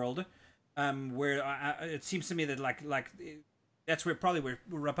Bastion world, where it seems to me that like that's where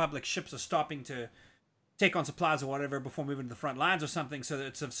Republic ships are stopping to take on supplies or whatever before moving to the front lines or something. So that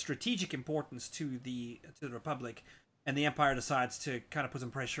it's of strategic importance to the Republic, and the Empire decides to kind of put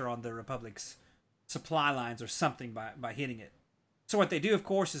some pressure on the Republic's supply lines or something by hitting it. So what they do, of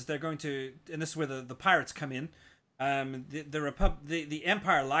course, is they're going to, and this is where the pirates come in. The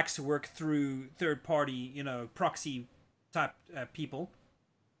Empire likes to work through third party, proxy type people.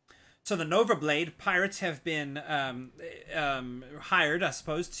 So the Nova Blade pirates have been hired, I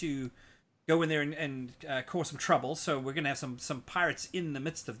suppose, to go in there and cause some trouble. So we're going to have some pirates in the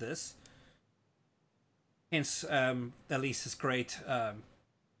midst of this. Hence, Elise's great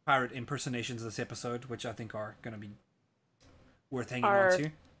pirate impersonations this episode, which I think are going to be worth hanging on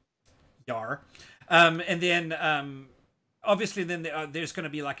to. Yar. And then, obviously, then there's going to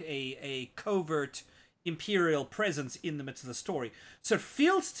be like a covert Imperial presence in the midst of the story. So it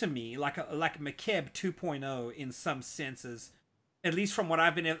feels to me like McKeb 2.0 in some senses, at least from what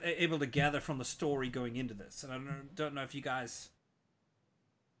I've been able to gather from the story going into this. And I don't know if you guys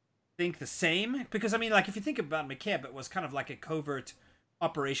think the same, because I mean, like, if you think about McKeb, it was kind of like a covert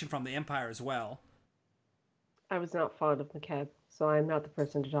operation from the Empire as well. I was not fond of McKeb, so I'm not the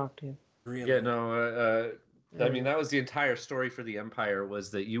person to talk to. Really? Yeah, no, I mean, that was the entire story for the Empire,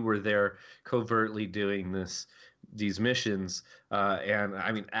 was that you were there covertly doing these missions, and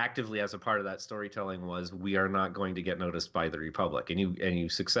I mean, actively as a part of that storytelling was, we are not going to get noticed by the Republic, and you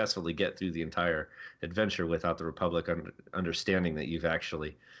successfully get through the entire adventure without the Republic understanding that you've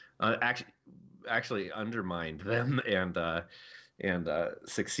actually undermined them and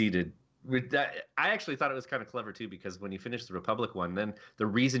succeeded with that, I actually thought it was kind of clever too, because when you finish the Republic one, then the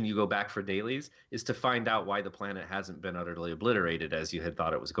reason you go back for dailies is to find out why the planet hasn't been utterly obliterated as you had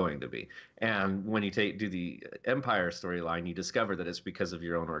thought it was going to be. And when you do the Empire storyline, you discover that it's because of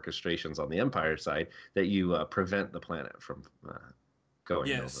your own orchestrations on the Empire side that you prevent the planet from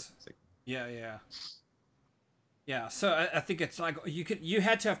going over. Yeah, so I think it's like you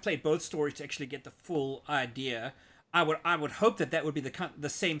had to have played both stories to actually get the full idea. I would hope that would be the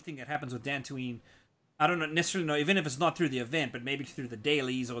same thing that happens with Dantooine. I don't necessarily know, even if it's not through the event, but maybe through the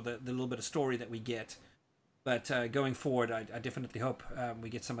dailies or the little bit of story that we get. But going forward, I definitely hope we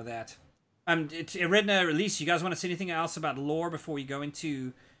get some of that. Redna, Release, you guys want to say anything else about lore before we go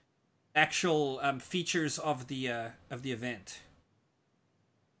into actual features of the event?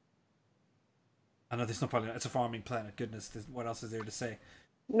 I know there's no problem. It's a farming planet. Goodness, what else is there to say?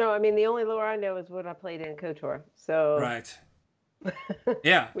 No, I mean, the only lore I know is what I played in KOTOR. So right,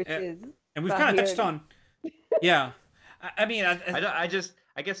 yeah, which is, and we've kind of touched on, yeah. I mean, I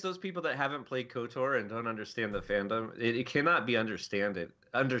guess those people that haven't played KOTOR and don't understand the fandom, it cannot be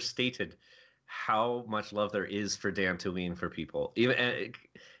understated how much love there is for Dantooine for people, even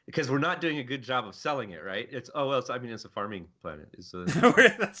because we're not doing a good job of selling it, right? It's it's a farming planet.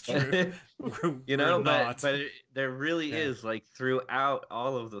 That's true. But there really is, like, throughout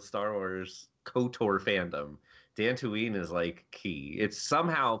all of the Star Wars KOTOR fandom, Dantooine is like key. It's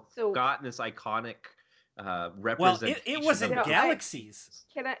somehow gotten this iconic representation. Well, it was in Galaxies.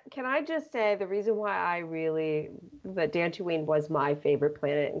 Can I just say the reason why that Dantooine was my favorite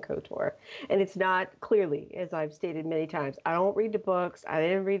planet in KOTOR, and it's not, clearly, as I've stated many times, I don't read the books, I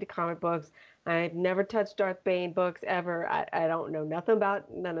didn't read the comic books, I've never touched Darth Bane books ever, I don't know nothing about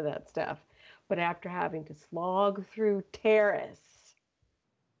none of that stuff. But after having to slog through Terrace,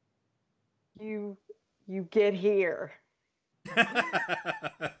 you get here.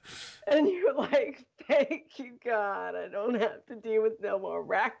 And you're like, thank you, God. I don't have to deal with no more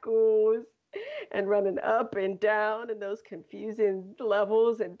raccoons and running up and down in those confusing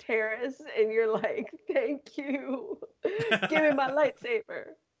levels and Terrace. And you're like, thank you. Give me my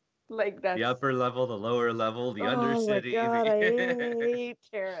lightsaber. Like, that's the upper level, the lower level, the Undercity. Oh my God, I hate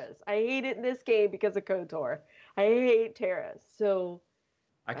Terrace. I hate it in this game because of KOTOR. I hate Terrace. So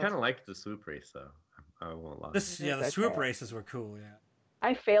I kind of liked the swoop race, though. I won't lie. The swoop races were cool, yeah.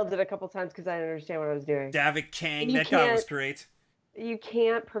 I failed it a couple times because I didn't understand what I was doing. Davik Kang, that guy was great. You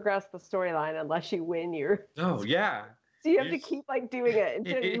can't progress the storyline unless you win your... Oh, yeah. So you have to keep, like, doing it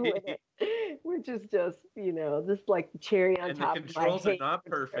until you win it. Which is just, this, like, cherry on top of my hate. And the controls are not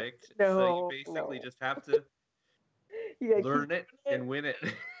perfect, so you basically just have to learn it and win it.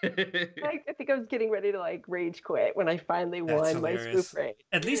 I think I was getting ready to, like, rage quit when I finally won my swoop race.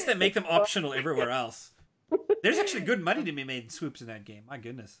 At least they make them optional everywhere else. There's actually good money to be made in swoops in that game. My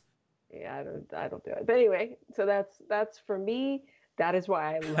goodness. Yeah, I don't do it. But anyway, so that's for me. That is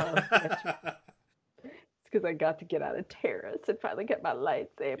why I love it. It's because I got to get out of Terrace and finally get my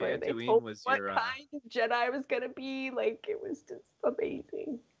lightsaber. Yeah, and they told me what kind of Jedi I was gonna be. Like, it was just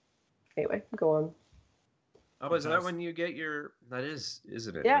amazing. Anyway, go on. Oh, is that when you get your? That is,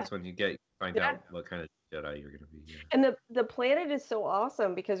 isn't it? Yeah. That's when you find out what kind of Jedi you're gonna be. Yeah. And the planet is so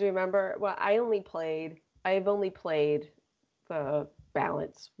awesome because remember, I've only played the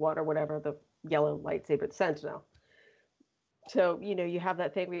balance one or whatever, the yellow lightsaber, the Sentinel. So you have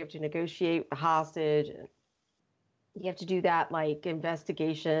that thing where you have to negotiate the hostage, and you have to do that, like,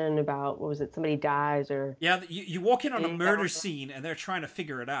 investigation about, what was it, somebody dies or... Yeah, you walk in on a murder scene and they're trying to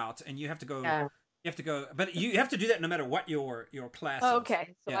figure it out, and you have to go... Yeah. You have to go, but you have to do that no matter what your class is.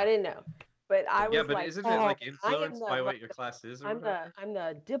 Okay, so I didn't know. But I was but isn't it, like, influenced by what your class is? Or I'm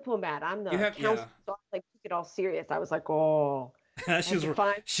the diplomat. I'm the counselor. So I'm, like, took it all serious. I was like, oh.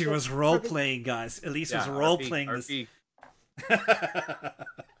 she was role playing, guys. Elise was role playing this.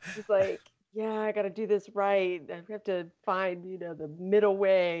 It's like, yeah, I got to do this right. I have to find, the middle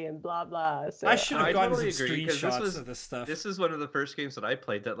way and blah blah. So I should have gotten totally some screenshots of this stuff. This is one of the first games that I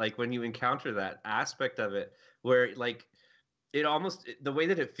played that, like, when you encounter that aspect of it, where, like, it almost, the way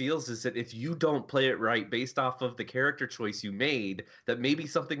that it feels is that if you don't play it right based off of the character choice you made, that maybe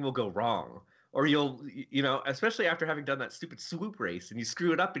something will go wrong. Or you'll, especially after having done that stupid swoop race and you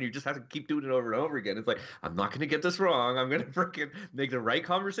screw it up and you just have to keep doing it over and over again. It's like, I'm not going to get this wrong. I'm going to freaking make the right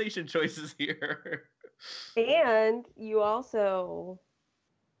conversation choices here. And you also,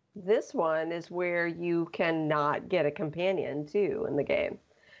 this one is where you cannot get a companion too in the game.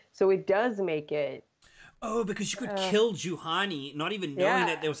 So it does make it. Oh, because you could kill Juhani, not even knowing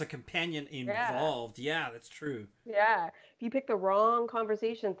that there was a companion involved. Yeah, that's true. Yeah, you pick the wrong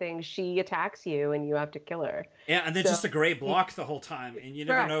conversation thing, she attacks you and you have to kill her. Yeah, and then just a gray block the whole time, and you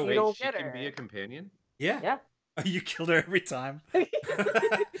never Correct, know. you Wait, don't she get can her. be a companion? Yeah. Yeah. You killed her every time.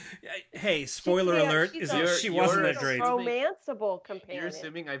 Hey, spoiler alert, is that she wasn't that great. Romanceable companion. You're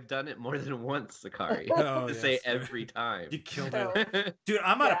assuming I've done it more than once, Sakari. Oh, to yes, say there- every time. You killed So- her. Dude,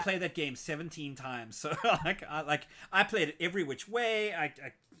 I might have played that game 17 times. So I played it every which way. I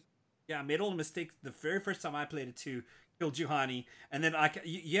made all the mistakes the very first time I played it too. Killed Juhani, and then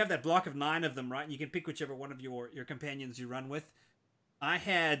you have that block of 9 of them, right? And you can pick whichever one of your companions you run with. I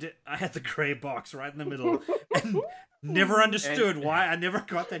had the gray box right in the middle, and never understood why I never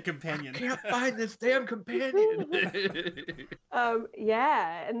got that companion. I can't find this damn companion.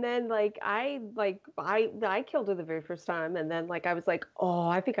 Yeah, and then like I killed her the very first time, and then like I was like, oh,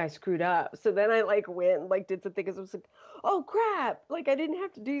 I think I screwed up. So then I like went and like did something because I was like, oh crap, like I didn't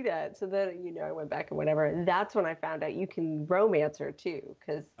have to do that. So then I went back and whatever, and that's when I found out you can romance her too,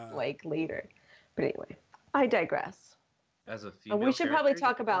 because like later. But anyway, I digress. As a female, We should probably character,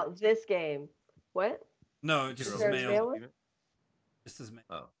 talk about this game. What? No, just as There's male. male? Just as male.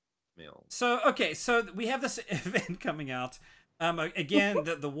 Oh, male. So okay, so we have this event coming out. Again,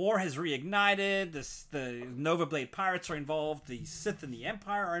 the war has reignited. The Nova Blade pirates are involved. The Sith and the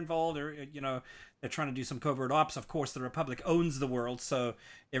Empire are involved. They're trying to do some covert ops. Of course, the Republic owns the world, so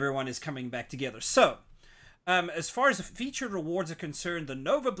everyone is coming back together. So, as far as the featured rewards are concerned, the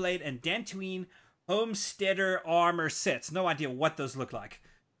Nova Blade and Dantooine Homesteader armor sets. No idea what those look like,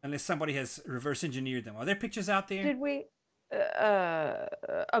 unless somebody has reverse engineered them. Are there pictures out there? Did we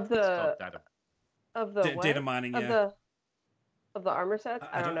of the what? Data mining? Of the armor sets?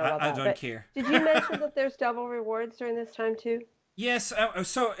 I don't know about I that. don't care. Did you mention that there's double rewards during this time too? Yes.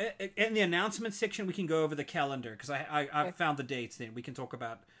 So in the announcement section, we can go over the calendar because I found the dates. Then we can talk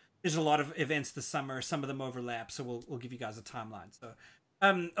about. There's a lot of events this summer. Some of them overlap, so we'll give you guys a timeline. So.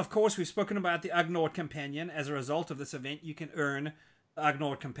 Of course, we've spoken about the Ugnaught companion. As a result of this event, you can earn the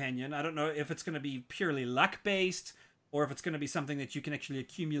Ugnaught companion. I don't know if it's going to be purely luck-based or if it's going to be something that you can actually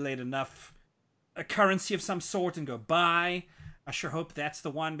accumulate enough a currency of some sort and go buy. I sure hope that's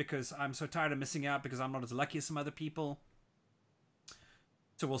the one because I'm so tired of missing out because I'm not as lucky as some other people.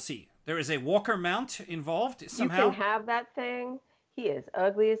 So we'll see. There is a walker mount involved somehow. You can have that thing. He is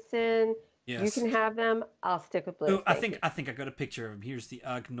ugly as sin. Yes. You can have them. I'll stick with Bliss. Ooh, I think I got a picture of him. Here's the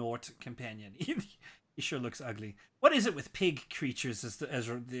Ugnaught companion. He sure looks ugly. What is it with pig creatures as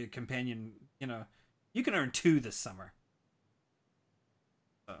the companion? You can earn 2 this summer.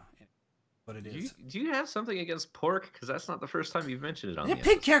 What it is? Do you have something against pork? Because that's not the first time you've mentioned it on the the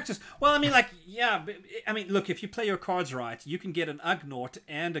pig episode. characters. Well, I mean, like, yeah. I mean, look, if you play your cards right, you can get an Ugnaught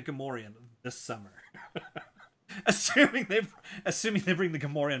and a Gamorrean this summer. Assuming they bring the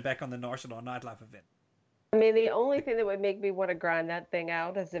Gamorrean back on the National Nightlife event. I mean, the only thing that would make me want to grind that thing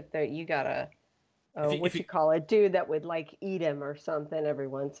out is if you got a call it, dude that would like eat him or something every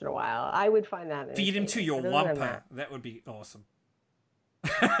once in a while. I would find that. Feed him to your wampa. That would be awesome.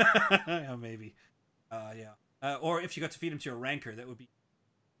 Yeah, maybe. Yeah. Or if you got to feed him to your rancor, that would be.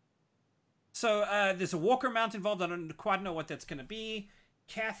 So there's a walker mount involved. I don't quite know what that's going to be.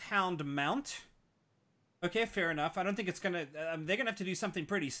 Kath Hound mount. Okay, fair enough. I don't think it's gonna. They're gonna have to do something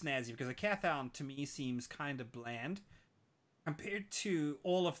pretty snazzy because a Kath Hound to me seems kind of bland compared to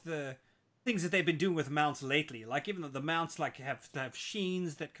all of the things that they've been doing with mounts lately. Like even though the mounts like have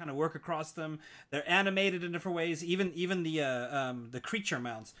sheens that kind of work across them, they're animated in different ways. Even the creature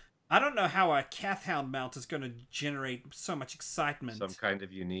mounts. I don't know how a Kath Hound mount is going to generate so much excitement. Some kind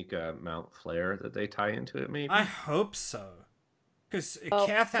of unique mount flair that they tie into it, maybe. I hope so, because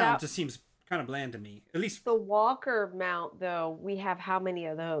Kath Hound just seems kind of bland to me. At least the walker mount, though, we have how many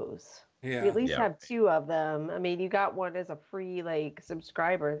of those? Yeah. We at least have 2 of them. I mean, you got one as a free like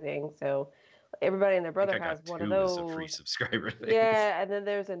subscriber thing, so everybody and their brother has one of those. As a free subscriber thing. Yeah, and then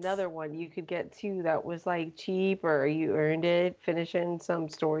there's another one you could get too that was like cheap, or you earned it finishing some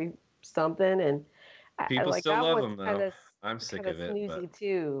story something, and people like, still that love ones them though. I'm sick of it. Snoozy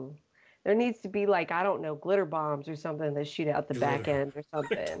too. There needs to be like, I don't know, glitter bombs or something that shoot out the back end or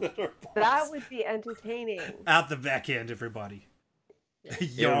something. That would be entertaining. Out the back end, everybody.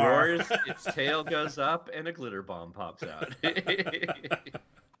 It roars, its tail goes up, and a glitter bomb pops out.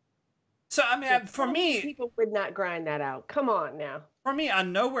 So, I mean, for me... People would not grind that out. Come on now. For me, I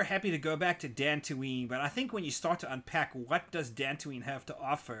know we're happy to go back to Dantooine, but I think when you start to unpack what does Dantooine have to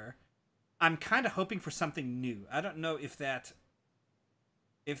offer, I'm kind of hoping for something new. I don't know if that...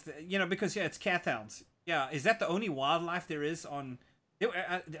 because, yeah, it's Kath Hounds. Yeah, is that the only wildlife there is on...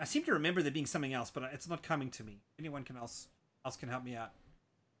 I seem to remember there being something else, but it's not coming to me. Anyone else can help me out.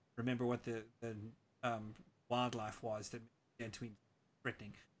 Remember what the wildlife was that made Dantooine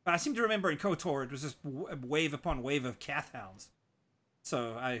threatening. But I seem to remember in KOTOR it was just wave upon wave of Kath Hounds.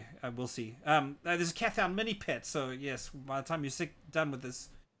 So I will see. There's a Kath Hound mini pet. So yes, by the time you're done with this,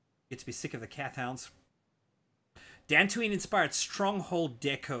 you get to be sick of the Kath Hounds. Dantooine inspired stronghold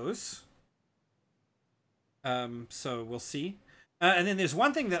decos. So we'll see. And then there's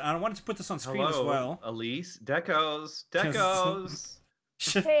one thing that I wanted to put this on screen as well. Elise, decos.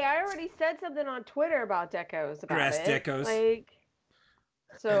 Hey, I already said something on Twitter about decos. Grass decos. Like,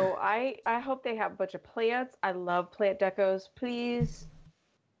 so I hope they have a bunch of plants. I love plant decos. Please,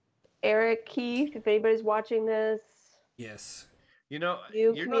 Eric, Keith, if anybody's watching this. Yes. You're not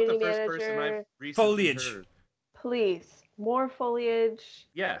the first person I've recently heard. Please, more foliage.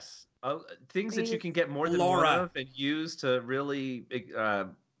 Yes. Things that you can get more than one of and use to really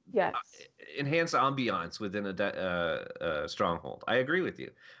enhance ambiance within a stronghold. I agree with you.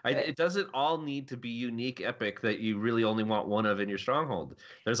 It doesn't all need to be unique epic that you really only want one of in your stronghold.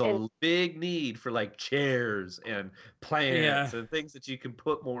 There's a big need for like chairs and plants and things that you can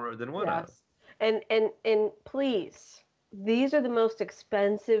put more than one of. And please, these are the most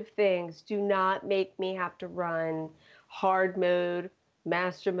expensive things. Do not make me have to run hard mode,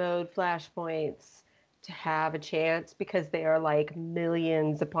 master mode flashpoints to have a chance, because they are like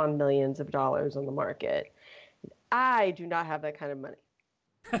millions upon millions of dollars on the market. I do not have that kind of money.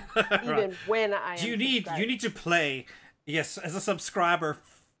 Even when I am you need to play as a subscriber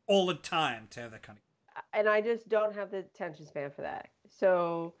all the time to have that kind of. And I just don't have the attention span for that.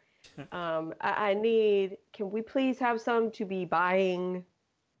 So I need, can we please have some to be buying,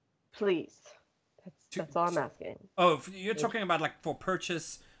 please? That's all I'm asking. Oh, you're talking about like for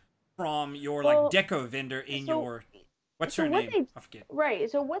purchase from your like deco vendor in your, what's her name? I forget.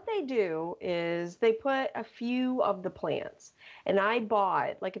 Right. So what they do is they put a few of the plants, and I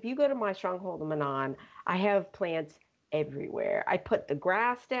bought, like, if you go to my stronghold in Manon, I have plants everywhere. I put the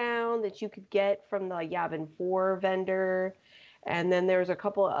grass down that you could get from the Yavin 4 vendor. And then there's a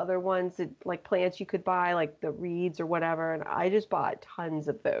couple of other ones that, like, plants you could buy, like the reeds or whatever. And I just bought tons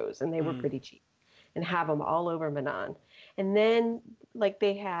of those, and they were pretty cheap, and have them all over Manon. And then, like,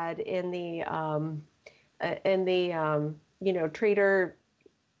 they had in the trader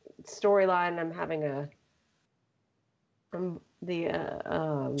storyline, I'm having no,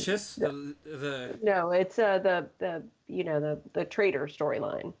 it's the trader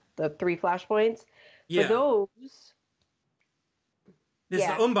storyline, the 3 flashpoints. For those. There's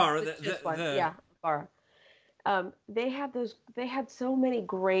the Umbara, Umbara. They had so many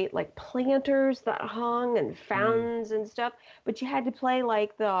great, like, planters that hung and fountains and stuff, but you had to play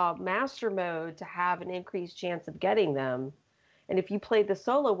like the master mode to have an increased chance of getting them. And if you played the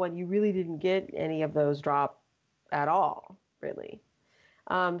solo one, you really didn't get any of those drop at all, really.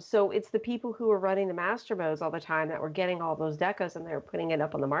 So it's the people who were running the master modes all the time that were getting all those decos, and they were putting it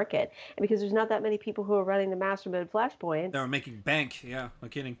up on the market. And because there's not that many people who are running the master mode flashpoints, they were making bank. Yeah, no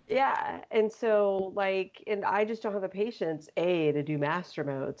kidding. Yeah, and so, like, and I just don't have the patience to do master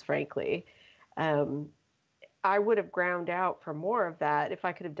modes, frankly. I would have ground out for more of that if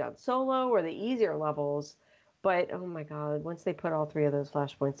I could have done solo or the easier levels. But oh my god, once they put all 3 of those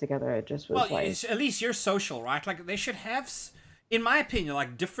flashpoints together, it just was at least you're social, right? Like, they should have, in my opinion,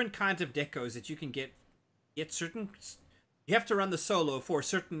 like, different kinds of decos that you can get certain. You have to run the solo for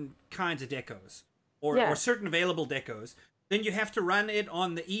certain kinds of decos, or certain available decos. Then you have to run it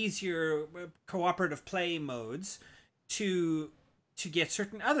on the easier cooperative play modes to get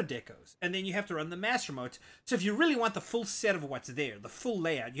certain other decos, and then you have to run the master modes. So if you really want the full set of what's there, the full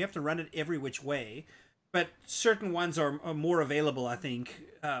layout, you have to run it every which way. But certain ones are more available, I think,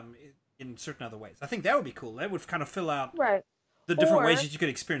 in certain other ways. I think that would be cool. That would kind of fill out the different ways that you could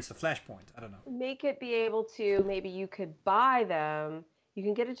experience the flashpoint. I don't know. Make it be able to, maybe you could buy them. You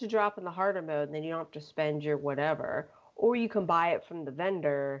can get it to drop in the harder mode, and then you don't have to spend your whatever. Or you can buy it from the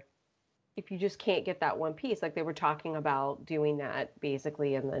vendor if you just can't get that one piece. Like, they were talking about doing that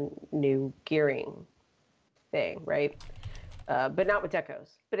basically in the new gearing thing, right? But not with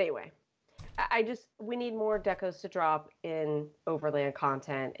decos. But anyway. We need more decos to drop in overland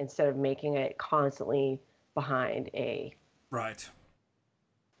content instead of making it constantly behind a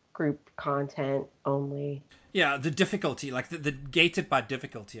group content only. Yeah, the difficulty, like the gated by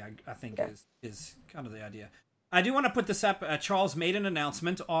difficulty, I think is kind of the idea. I do want to put this up. Charles made an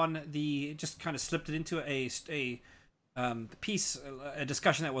announcement on just kind of slipped it into a piece, a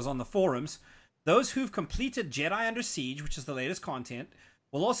discussion that was on the forums. Those who've completed Jedi Under Siege, which is the latest content,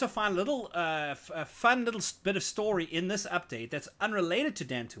 we'll also find a fun little bit of story in this update that's unrelated to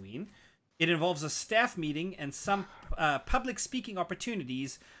Dantooine. It involves a staff meeting and some public speaking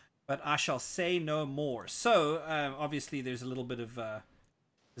opportunities but I shall say no more. So obviously, there's a little bit of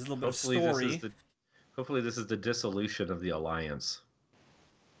story. Hopefully, this is the dissolution of the alliance.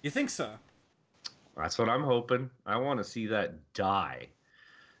 You think so? That's what I'm hoping. I want to see that die,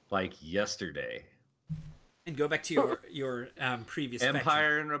 like yesterday. And go back to your previous Empire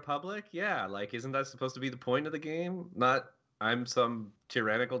faction. and Republic. Yeah, like isn't that supposed to be the point of the game? Not I'm some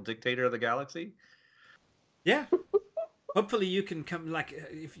tyrannical dictator of the galaxy. Yeah. Hopefully you can come, like,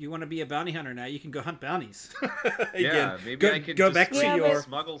 if you want to be a bounty hunter now, you can go hunt bounties. Yeah, maybe I could go back to your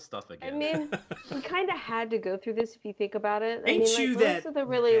smuggle stuff again. I mean, we kind of had to go through this if you think about it. Ain't I mean, you like, that most of the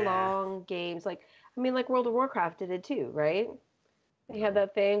really bad? long games, like World of Warcraft did it too, right? They had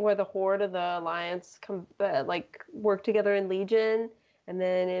that thing where the Horde of the Alliance work together in Legion, and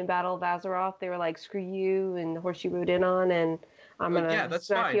then in Battle of Azeroth, they were like, "Screw you," and the horse you rode in on, and I'm gonna that's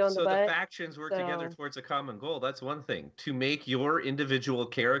smack fine. you on So the butt. the factions work together towards a common goal. That's one thing. To make your individual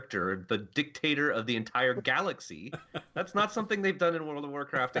character the dictator of the entire galaxy, that's not something they've done in World of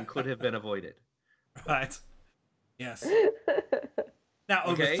Warcraft and could have been avoided. Right. Yes. Now,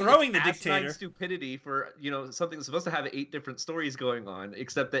 overthrowing the dictator. Stupidity for something that's supposed to have 8 different stories going on,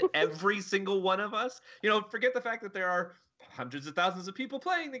 except that every single one of us, forget the fact that there are hundreds of thousands of people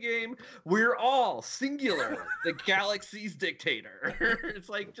playing the game. We're all singular, the galaxy's dictator. It's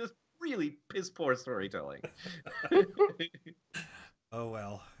like just really piss poor storytelling. Oh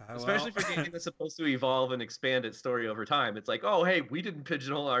well. Especially for a game that's supposed to evolve and expand its story over time. It's like, oh hey, we didn't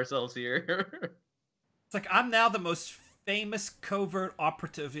pigeonhole ourselves here. It's like I'm now the most famous covert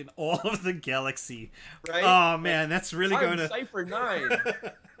operative in all of the galaxy. Right? Oh man, that's really going to Cypher 9.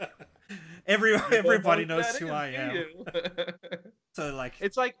 Everybody knows who I am. So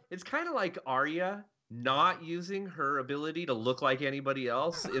it's kind of like Arya not using her ability to look like anybody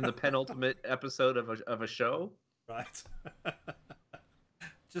else in the penultimate episode of a show. Right.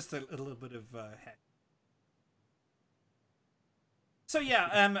 Just a little bit of hack. So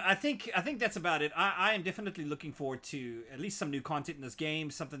yeah, I think that's about it. I am definitely looking forward to at least some new content in this game,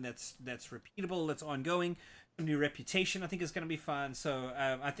 something that's repeatable, that's ongoing, some new reputation. I think is going to be fun. So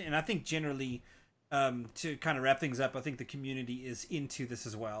I think generally, to kind of wrap things up, I think the community is into this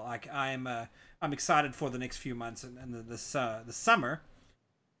as well. Like I'm excited for the next few months and the summer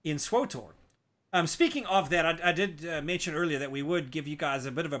in SWTOR. Speaking of that, I did mention earlier that we would give you guys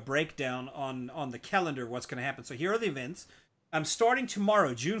a bit of a breakdown on the calendar, what's going to happen. So here are the events. Starting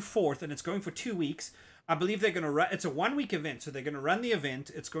tomorrow, June 4th, and it's going for 2 weeks. I believe they're going to run. It's a 1-week event, so they're going to run the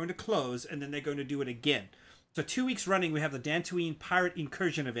event. It's going to close, and then they're going to do it again. So 2 weeks running, we have the Dantooine Pirate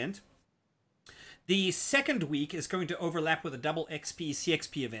Incursion event. The second week is going to overlap with a double XP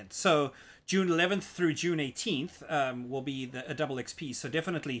CXP event. So June 11th through June 18th will be a double XP. So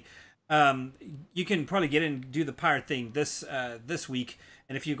definitely, you can probably get in and do the pirate thing this week.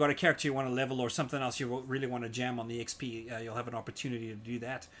 And if you've got a character you want to level or something else you really want to jam on the XP, you'll have an opportunity to do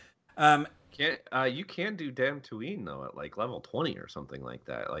that. You can do Dantooine though at like level 20 or something like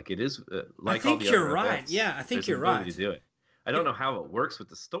that. Like it is like I think all the you're other right. events, Yeah, I think there's you're an ability right. to do it. I don't know how it works with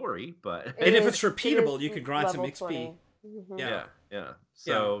the story, but and if it's repeatable, you could grind some XP. 20. Mm-hmm. Yeah.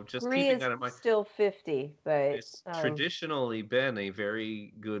 So just keeping that in mind. Still 50, but It's traditionally been a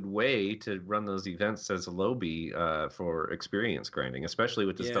very good way to run those events as a lobby for experience grinding, especially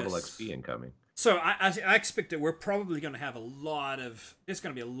with this double XP incoming. So I expect that we're probably going to have there's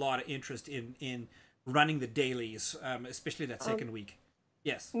going to be a lot of interest in running the dailies, especially that second week.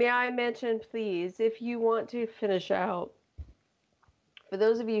 Yes. May I mention, please, if you want to finish out, for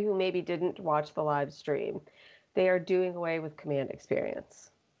those of you who maybe didn't watch the live stream, they are doing away with command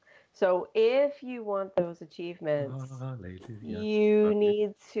experience. So if you want those achievements, you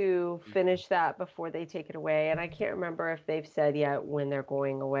need to finish that before they take it away. And I can't remember if they've said yet when they're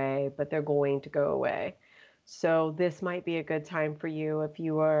going away, but they're going to go away. So this might be a good time for you if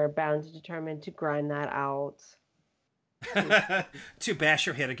you are bound and determined to grind that out. To bash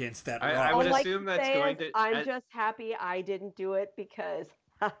your head against that rock. I would assume that's going to... I'm just happy I didn't do it because...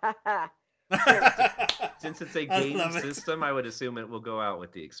 Since it's a game system, I would assume it will go out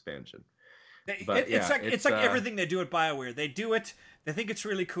with the expansion. But it's like everything they do at BioWare. They do it, they think it's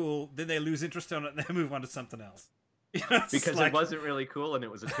really cool, then they lose interest in it, and they move on to something else. Because it wasn't really cool and it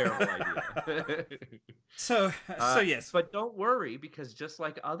was a terrible idea. So yes. But don't worry, because just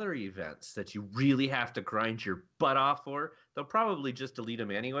like other events that you really have to grind your butt off for, they'll probably just delete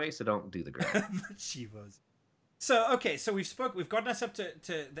them anyway, so don't do the grind. So we've gotten us up to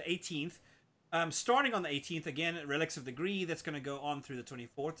the 18th. Starting on the 18th, again, Relics of the Gree, that's going to go on through the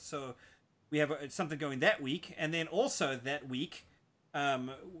 24th. So we have something going that week. And then also that week,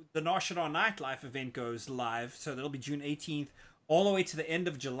 the SWTOR Nightlife event goes live. So that'll be June 18th all the way to the end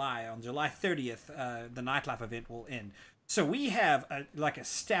of July. On July 30th, the nightlife event will end. So we have like a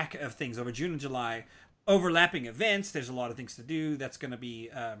stack of things over June and July, overlapping events. There's a lot of things to do. That's going to be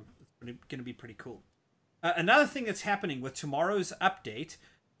pretty cool. Another thing that's happening with tomorrow's update,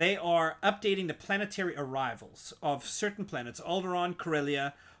 they are updating the planetary arrivals of certain planets: Alderaan,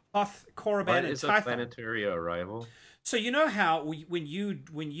 Corellia, Hoth, Korriban, and Tython. What is a planetary arrival? So you know how when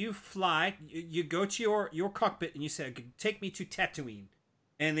you fly, you go to your cockpit and you say, "Take me to Dantooine,"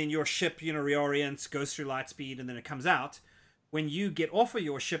 and then your ship, reorients, goes through light speed, and then it comes out. When you get off of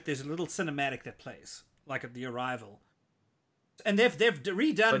your ship, there's a little cinematic that plays, like at the arrival. And they've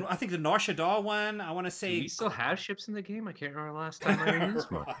redone, I think, the Nar Shaddaa one. I want to say. Do we still have ships in the game? I can't remember the last time I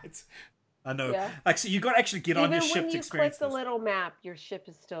used one. Right. I know. Yeah. Like, so you got to actually get on your ship to experience this. Even when you click the this. little map, your ship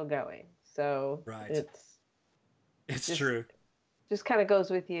is still going. So Right. It's true. Just kind of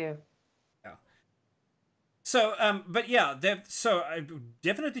goes with you. Yeah. So, but yeah,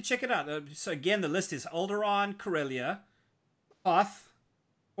 definitely check it out. So again, the list is Alderaan, Corellia, Hoth,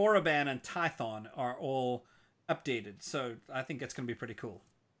 Korriban, and Tython are all updated. So I think that's going to be pretty cool.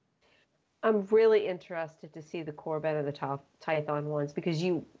 I'm really interested to see the Korriban and the Tython ones, because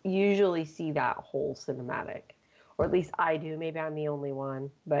you usually see that whole cinematic, or at least I do. Maybe I'm the only one,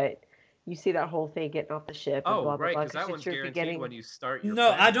 but you see that whole thing getting off the ship. And blah, right, blah, because that one's guaranteed when you start your. No,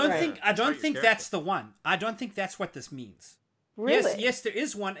 planet. I don't Right. think. I don't think that's the one. I don't think that's what this means. Really? Yes, there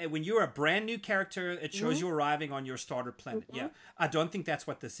is one. When you're a brand new character, it shows you arriving on your starter planet. Yeah, I don't think that's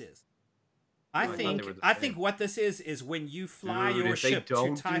what this is. I think what this is when you fly your ship to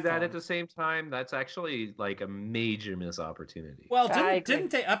Tython. If they don't do that at the same time, that's actually like a major missed opportunity. Well,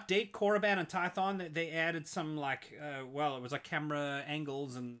 didn't they update Korriban and Tython? They added some it was like camera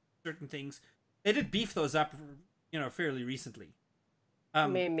angles and certain things. They did beef those up, fairly recently.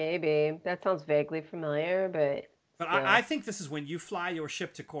 Maybe that sounds vaguely familiar, but. But I think this is when you fly your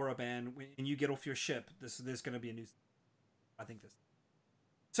ship to Korriban and you get off your ship. There's going to be a new. I think this.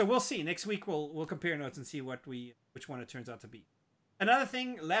 So we'll see. Next week we'll compare notes and see which one it turns out to be. Another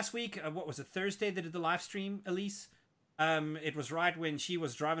thing, last week, what was it, Thursday, they did the live stream, Elise. It was right when she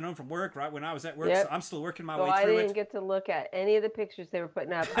was driving home from work, right when I was at work. Yep. So I'm still working my So way I through didn't get to look at any of the pictures they were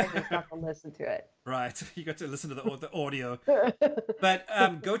putting up. I just got to listen to it. Right. You got to listen to the audio.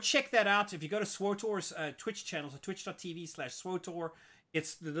 But go check that out. If you go to SWTOR's Twitch channel, so twitch.tv/SWTOR,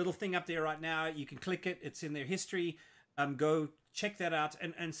 it's the little thing up there right now. You can click it. It's in their history. Go check that out.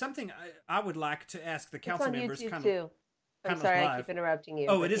 And something I would like to ask the council members. It's on YouTube too. I'm sorry, I keep interrupting you.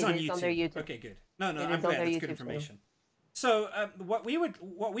 Oh, it is on YouTube. On their YouTube. Okay, good. No, I'm glad. That's good information. So what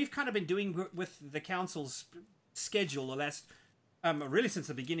we've kind of been doing with the council's schedule the last really since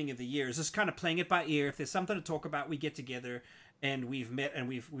the beginning of the year is just kind of playing it by ear. If there's something to talk about, we get together and we've met and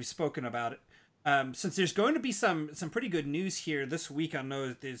we've spoken about it. Since there's going to be some pretty good news here this week, I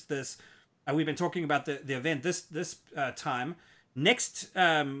know there's this. We've been talking about the event this time. Next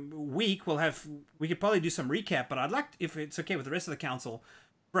week we could probably do some recap, but I'd like, if it's okay with the rest of the council,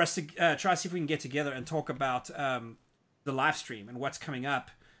 for us to try to see if we can get together and talk about the live stream and what's coming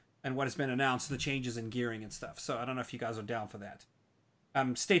up and what has been announced, the changes in gearing and stuff. So I don't know if you guys are down for that.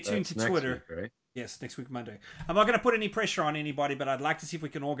 Stay tuned to Twitter. Week, right? Yes, next week, Monday. I'm not going to put any pressure on anybody, but I'd like to see if we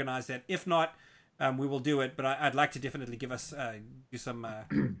can organize that. If not, we will do it. But I'd like to definitely give us do some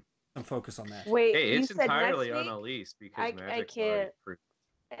focus on that. Wait, hey, it's entirely on Elise because I can't.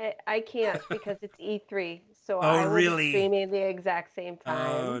 I can't because it's E3, so Oh, I will really? be streaming the exact same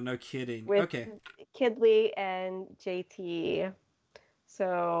time. Oh, no kidding. With Okay. Kidley and JT.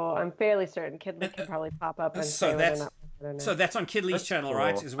 So I'm fairly certain Kidley can probably pop up and So say that's- whether or not. So that's on Kidley's channel,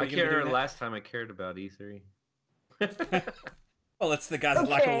 right? Is I where can't you're remember doing the last time I cared about E3. Well, it's the guys that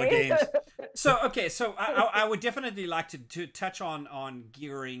like all the games. So I would definitely like to touch on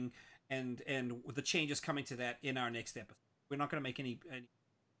gearing and the changes coming to that in our next episode. We're not going to make any.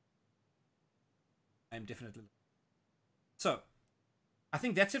 I'm definitely. So, I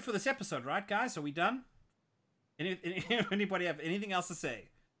think that's it for this episode, right, guys? Are we done? Anybody have anything else to say?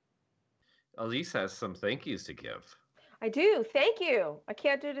 Elise has some thank yous to give. I do. Thank you. I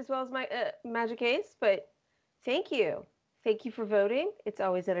can't do it as well as my Magic Ace, but thank you. Thank you for voting. It's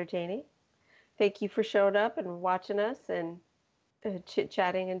always entertaining. Thank you for showing up and watching us and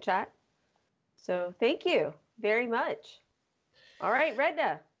chit-chatting in chat. So thank you very much. All right,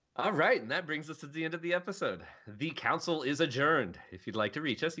 Redna. All right, and that brings us to the end of the episode. The council is adjourned. If you'd like to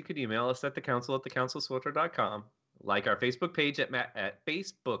reach us, you can email us at thecouncil@thecouncilswotor.com. Like our Facebook page at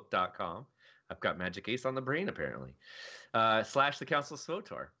facebook.com. I've got Magic Ace on the brain, apparently. / the Council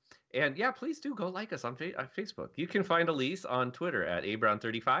SWTOR. And yeah, please do go like us on Facebook. You can find Elise on Twitter at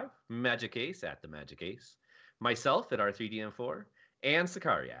abrown35, Magic Ace at the Magic Ace. myself at R3DM4, and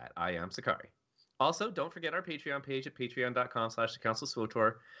Sakari at I Am Sakari. Also, don't forget our Patreon page at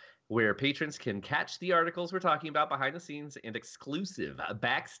patreon.com/thecouncilswotor, where patrons can catch the articles we're talking about behind the scenes and exclusive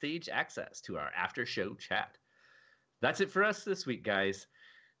backstage access to our after show chat. That's it for us this week, guys.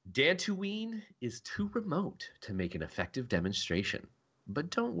 Dantooine is too remote to make an effective demonstration.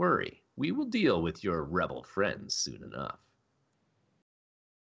 But don't worry, we will deal with your rebel friends soon enough.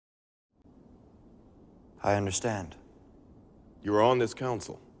 I understand. You are on this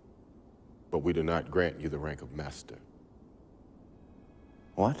council, but we do not grant you the rank of master.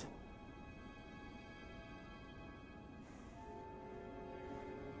 What?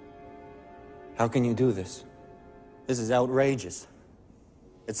 How can you do this? This is outrageous.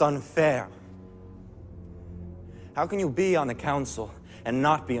 It's unfair. How can you be on the council and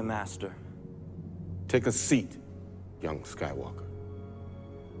not be a master? Take a seat, young Skywalker.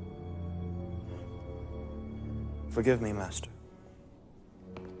 Forgive me, Master.